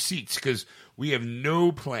edge of our seats because we have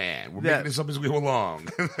no plan. We're making this up as we go along.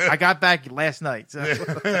 I got back last night, so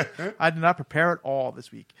I did not prepare at all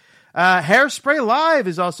this week. Hairspray Live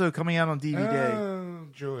is also coming out on DVD. Oh,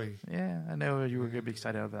 joy. Yeah, I know you were going to be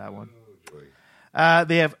excited over that one. Oh, joy.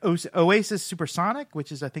 They have Oasis Supersonic,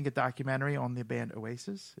 which is, I think, a documentary on the band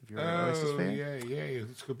Oasis, if you're an Oasis fan. Yeah.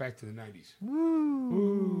 Let's go back to the 90s.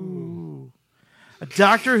 Woo.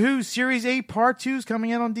 Doctor Who Series 8 Part 2 is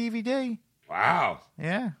coming out on DVD. Wow.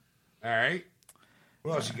 Yeah. All right.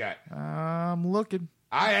 What else you got? I'm looking.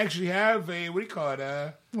 I actually have a, what do you call it?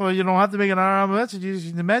 Well, you don't have to make an honorable mention. You just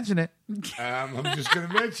need to mention it. I'm just going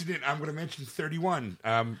to mention it. I'm going to mention 31.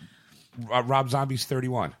 Rob Zombie's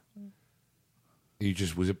 31. You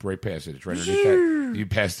just whizzed right past it. It's right underneath that. You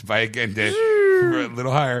passed it by again, Dave. A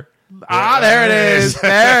little higher. There it is.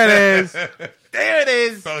 There it is. There it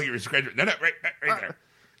is. Felt like you were scratching. No, right there.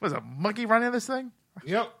 Was a monkey running this thing?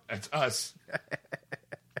 Yep, that's us.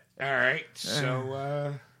 All right,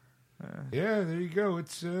 so yeah, there you go.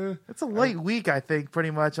 It's a late week, I think.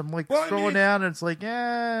 Pretty much, I'm like scrolling down, and it's like,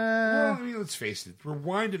 Well, I mean, let's face it. We're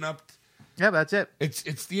winding up. Yeah, that's it.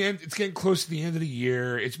 It's the end. It's getting close to the end of the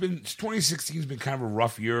year. 2016 has been kind of a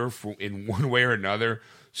rough year in one way or another.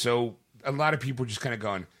 So a lot of people are just kind of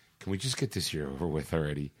going, "Can we just get this year over with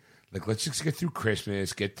already? Like, let's just get through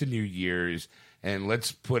Christmas, get to New Year's, and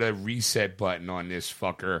let's put a reset button on this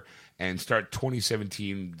fucker and start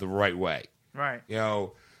 2017 the right way." Right.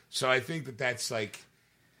 So I think that's like,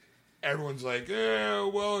 everyone's like,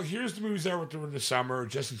 well, here's the movies that were during the summer,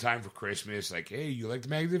 just in time for Christmas. Like, hey, you like The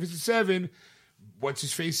Magnificent Seven? What's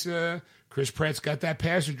his face? Chris Pratt's got that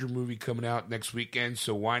Passenger movie coming out next weekend,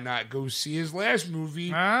 so why not go see his last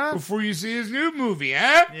movie before you see his new movie,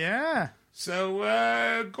 huh? Yeah. So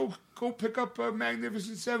go pick up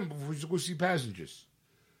Magnificent Seven before you go see Passengers.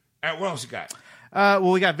 All right, what else you got?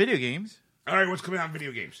 Well, we got video games. All right, what's coming out in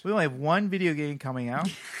video games? We only have one video game coming out.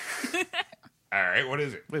 All right, what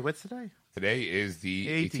is it? Wait, what's today? Today is the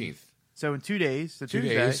 18th. So in 2 days. So 2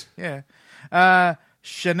 Tuesday. days. Yeah.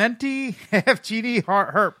 Shantae Half Genie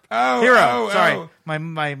Herp. Oh, Hero. Sorry. Oh.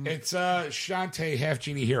 My. It's Shantae Half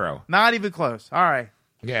Genie Hero. Not even close. All right.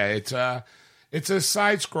 Yeah, it's a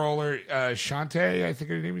side scroller. Shantae, I think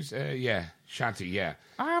her name is. Yeah, Shantae. Yeah.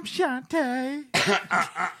 I'm Shantae.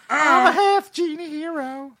 I'm a half genie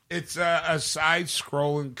hero. It's a side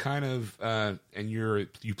scrolling kind of, and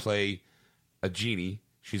you play a genie.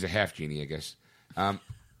 She's a half genie, I guess.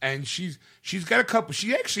 And she's got a couple.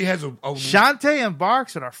 She actually has a Shantae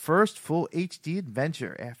embarks on our first full HD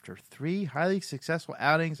adventure after 3 highly successful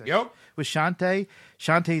outings. Yep. With Shantae,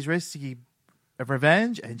 Shantae's risky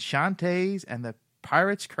revenge, and Shantae's and the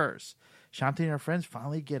Pirate's Curse. Shantae and her friends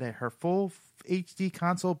finally get her full HD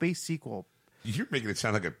console-based sequel. You're making it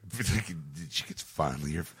sound like she gets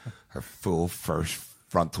finally her full first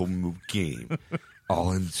frontal move game,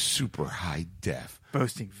 all in super high def,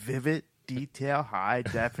 boasting vivid detail, high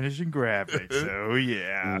definition graphics. Oh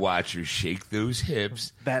yeah! Watch her shake those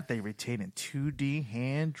hips. That they retain in 2D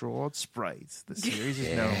hand-drawn sprites. The series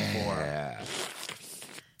is known for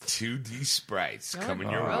 2D sprites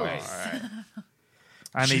coming your gross. way. All right.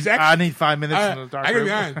 I need 5 minutes in the dark I gotta room.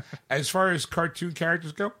 be honest. As far as cartoon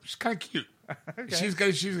characters go, she's kind of cute. Okay.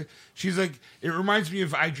 She's like, it reminds me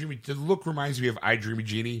of iDreamy. The look reminds me of iDreamy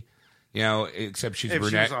Genie, except she's if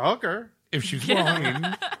brunette. If she was a hooker. If she's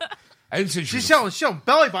I didn't say she's showing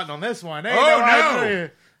belly button on this one. Hey, no.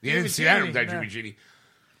 You didn't see that with iDreamy Genie.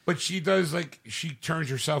 But she does, she turns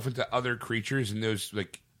herself into other creatures, and those,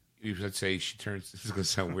 let's say she turns, this is going to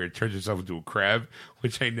sound weird, turns herself into a crab,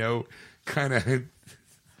 which I know kind of...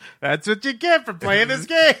 That's what you get for playing this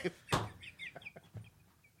game.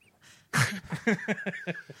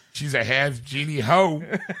 She's a half genie hoe.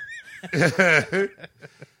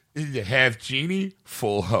 Half genie,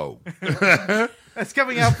 full hoe. That's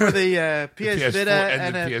coming out for the PS Vita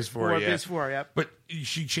and the PS4. Yeah. PS4, yep. But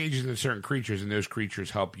she changes into certain creatures, and those creatures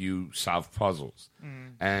help you solve puzzles.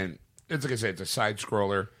 And it's like I said, it's a side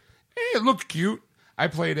scroller. It looked cute. I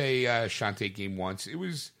played a Shantae game once. It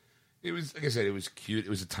was like I said, it was cute. It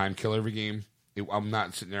was a time killer every game. I'm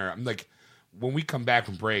not sitting there. I'm like, when we come back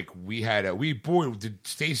from break, did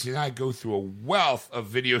Stacy and I go through a wealth of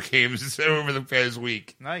video games over the past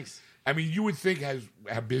week. Nice. I mean, you would think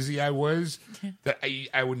how busy I was that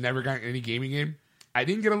I would never get any gaming in. I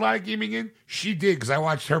didn't get a lot of gaming in. She did, because I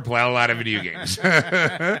watched her play a lot of video games.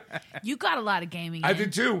 You got a lot of gaming in. I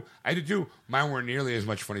did too. Mine weren't nearly as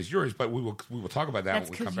much fun as yours, but we will talk about that That's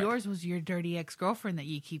when we come back. because yours was your dirty ex-girlfriend that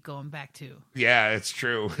you keep going back to. Yeah, that's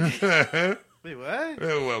true. Wait, what?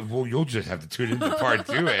 Well, you'll just have to tune into part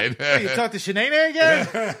 2, Ed. You talk to Shanae again?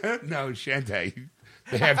 No, Shantae.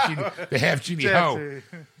 The half genie ho.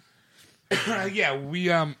 Yeah,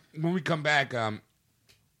 when we come back,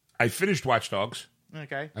 I finished Watch Dogs.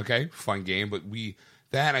 Okay, fun game, but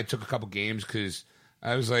I took a couple games because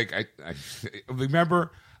I was like, I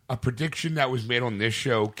remember a prediction that was made on this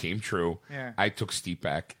show came true. Yeah. I took Steep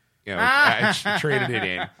back. I traded it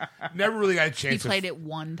in. Never really got a chance. He played it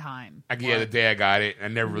one time. The day I got it, I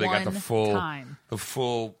never really got the full time.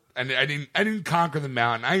 And I didn't conquer the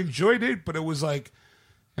mountain. I enjoyed it, but it was like,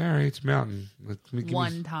 all right, it's mountain. Let me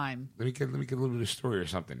get a little bit of story or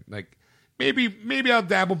something. Like maybe I'll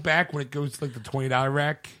dabble back when it goes to like the $20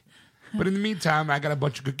 rack. But in the meantime, I got a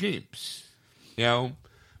bunch of good games.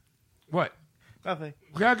 What? Nothing.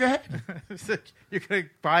 Yeah, go ahead. You're going to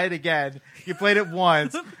buy it again. You played it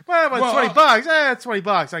once. Well, $20. It's $20.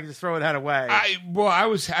 I can just throw it away.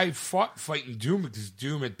 I fought fighting Doom because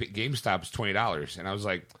Doom at GameStop is $20, and I was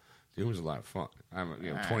like, Doom was a lot of fun.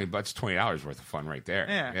 $20 worth of fun right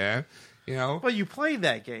there. Yeah. Well, you played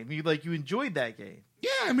that game. You enjoyed that game. Yeah,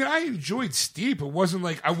 I enjoyed Steep. It wasn't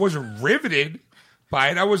like I wasn't riveted by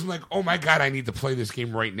it. I wasn't like, oh my God, I need to play this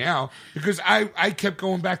game right now because I kept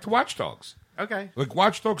going back to Watch Dogs. Okay. Like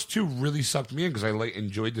Watch Dogs 2 really sucked me in because I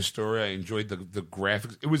enjoyed the story. I enjoyed the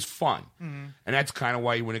graphics. It was fun. Mm-hmm. And that's kind of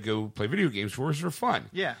why you want to go play video games for fun.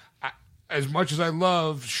 Yeah. As much as I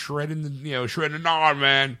love shredding the gnar,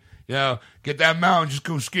 man, get that mountain, just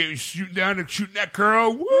go shooting that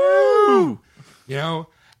curl. Woo!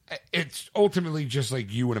 It's ultimately just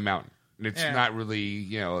like you in a mountain. It's not really,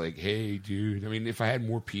 like, hey, dude. I mean, if I had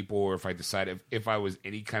more people or if I decided if I was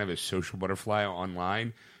any kind of a social butterfly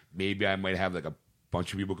online, maybe I might have like a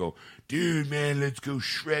bunch of people go, dude, man, let's go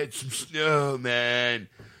shred some snow, man.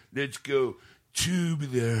 Let's go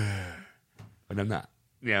tubular. But I'm not.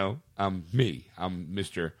 I'm me. I'm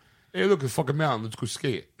Mr. Hey, look, a fucking mountain. Let's go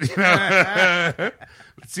skate. Let's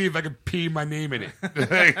see if I can pee my name in it.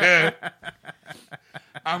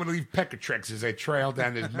 I'm going to leave Peckatrex as I trail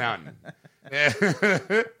down this mountain.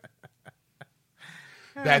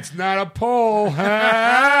 That's not a pole,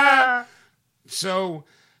 huh? So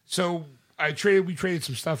we traded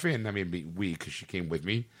some stuff in. I mean, because she came with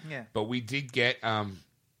me. Yeah. But we did get,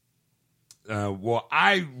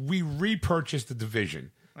 we repurchased the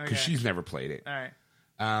Division because she's never played it. All right.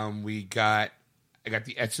 I got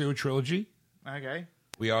the Ezio trilogy. Okay.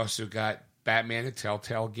 We also got Batman the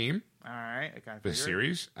Telltale game. All right. The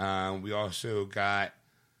series. We also got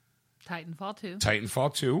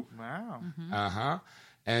Titanfall 2. Wow. Mm-hmm.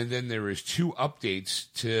 And then there is 2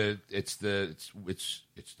 updates to it's the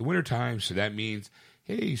wintertime, so that means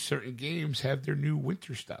hey, certain games have their new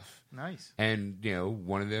winter stuff. Nice. And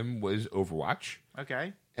one of them was Overwatch.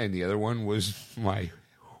 Okay. And the other one was my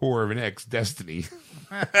whore of an ex, Destiny.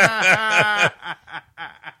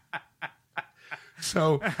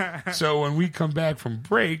 So when we come back from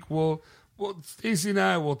break, Stacey and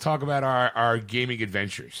I will talk about our gaming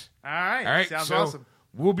adventures. All right. Sounds awesome.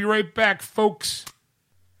 We'll be right back, folks.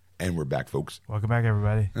 And we're back, folks. Welcome back,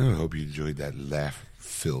 everybody. I hope you enjoyed that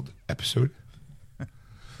laugh-filled episode.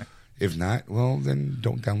 If not, well, then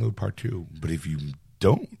don't download part 2. But if you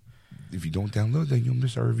don't download, then you'll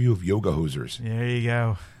miss our review of Yoga Hosers. There you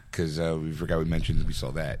go. Because we forgot we mentioned we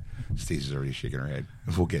saw that. Stacey's already shaking her head.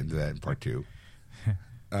 We'll get into that in part 2.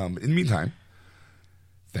 In the meantime,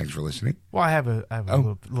 thanks for listening. Well, I have a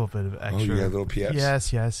little bit of extra. Oh, you got a little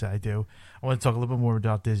PS? Yes, I do. I want to talk a little bit more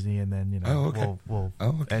about Disney, and then we'll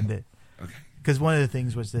end it. Okay. Because one of the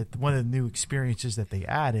things was that one of the new experiences that they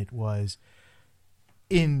added was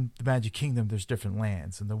in the Magic Kingdom. There's different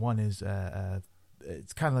lands, and the one is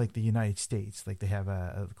it's kind of like the United States. Like they have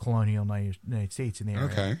a colonial United States in the area.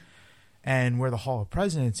 Okay. And where the Hall of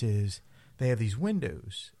Presidents is, they have these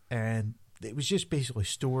windows, and it was just basically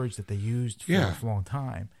storage that they used for a long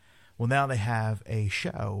time. Well, now they have a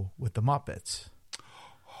show with the Muppets,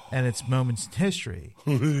 and it's Moments in History.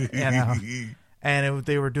 And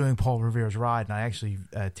they were doing Paul Revere's Ride, and I actually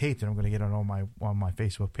taped it. I'm going to get it on my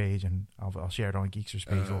Facebook page, and I'll share it on Geeksters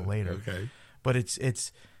page a little later. Okay. But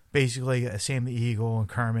it's basically Sam the Eagle and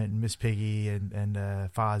Kermit and Miss Piggy and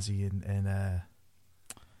Fozzie and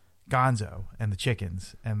Gonzo and the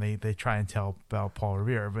chickens, and they try and tell about Paul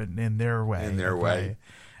Revere, but in their way.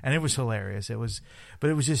 And it was hilarious. It was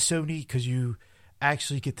just so neat because you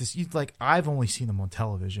actually get this. I've only seen them on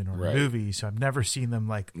television or movies, so I've never seen them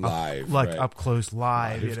live, up close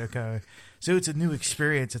live. So it's a new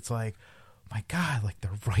experience. It's like, my God,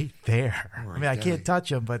 they're right there. I mean, I can't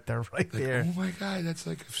touch them, but they're right there. Oh my God, that's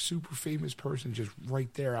like a super famous person just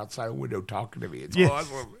right there outside a window talking to me. It's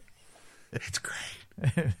awesome. It's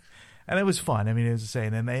great. And it was fun. I mean, it was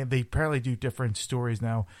insane. And they apparently do different stories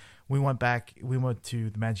now. We went to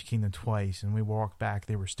the Magic Kingdom twice, and we walked back.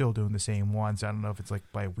 They were still doing the same ones. I don't know if it's like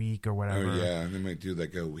by week or whatever. Oh yeah, they might do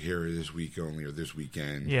like here this week only or this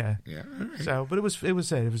weekend. Yeah, yeah. Right. So, but it was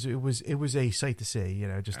a sight to see.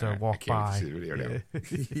 Just to walk by. See the video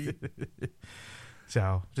now.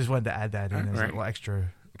 So, just wanted to add that in as a little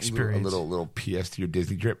extra experience. A little PS to your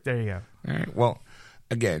Disney trip. There you go. All right. Well,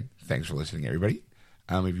 again, thanks for listening, everybody.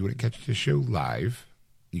 If you want to catch the show live,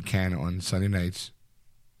 you can on Sunday nights.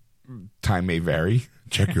 Time may vary.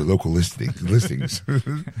 Check your local listings.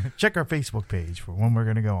 Check our Facebook page for when we're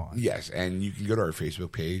going to go on. Yes, and you can go to our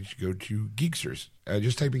Facebook page. Go to Geeksters.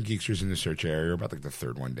 Just type in Geeksters in the search area. About like the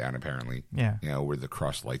third one down, apparently. Yeah. We're the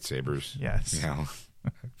cross lightsabers. Yes.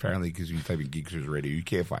 Apparently, because you type in Geeksters Radio, you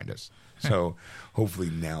can't find us. So hopefully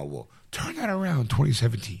now we'll turn that around.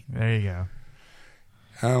 2017. There you go.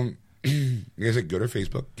 Like I said, go to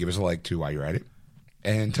Facebook. Give us a like too while you're at it,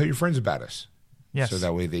 and tell your friends about us. Yes. So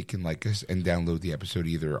that way they can like us and download the episode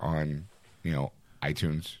either on,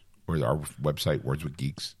 iTunes or our website,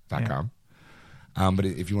 wordswithgeeks.com. But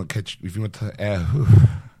if you want to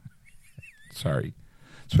sorry.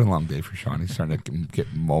 It's been a long day for Sean. He's starting to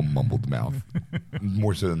get mumbled mouth.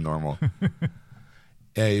 More so than normal.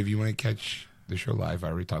 If you want to catch the show live, I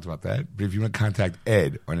already talked about that. But if you want to contact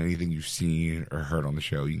Ed on anything you've seen or heard on the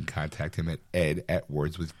show, you can contact him at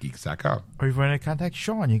ed@wordswithgeeks.com. Or if you want to contact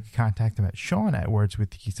Sean, you can contact him at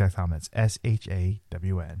Sean@wordswithgeeks.com. That's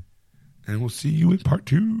SHAWN. And we'll see you in part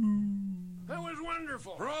 2. That was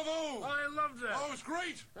wonderful. Bravo! I loved that. Oh, it was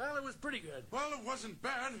great. Well, it was pretty good. Well, it wasn't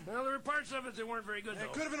bad. Well, there were parts of it that weren't very good, though.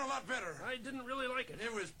 It could have been a lot better. I didn't really like it.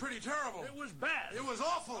 It was pretty terrible. It was bad. It was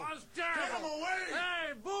awful. It was terrible. Get him away!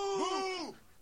 Hey, boo! Boo!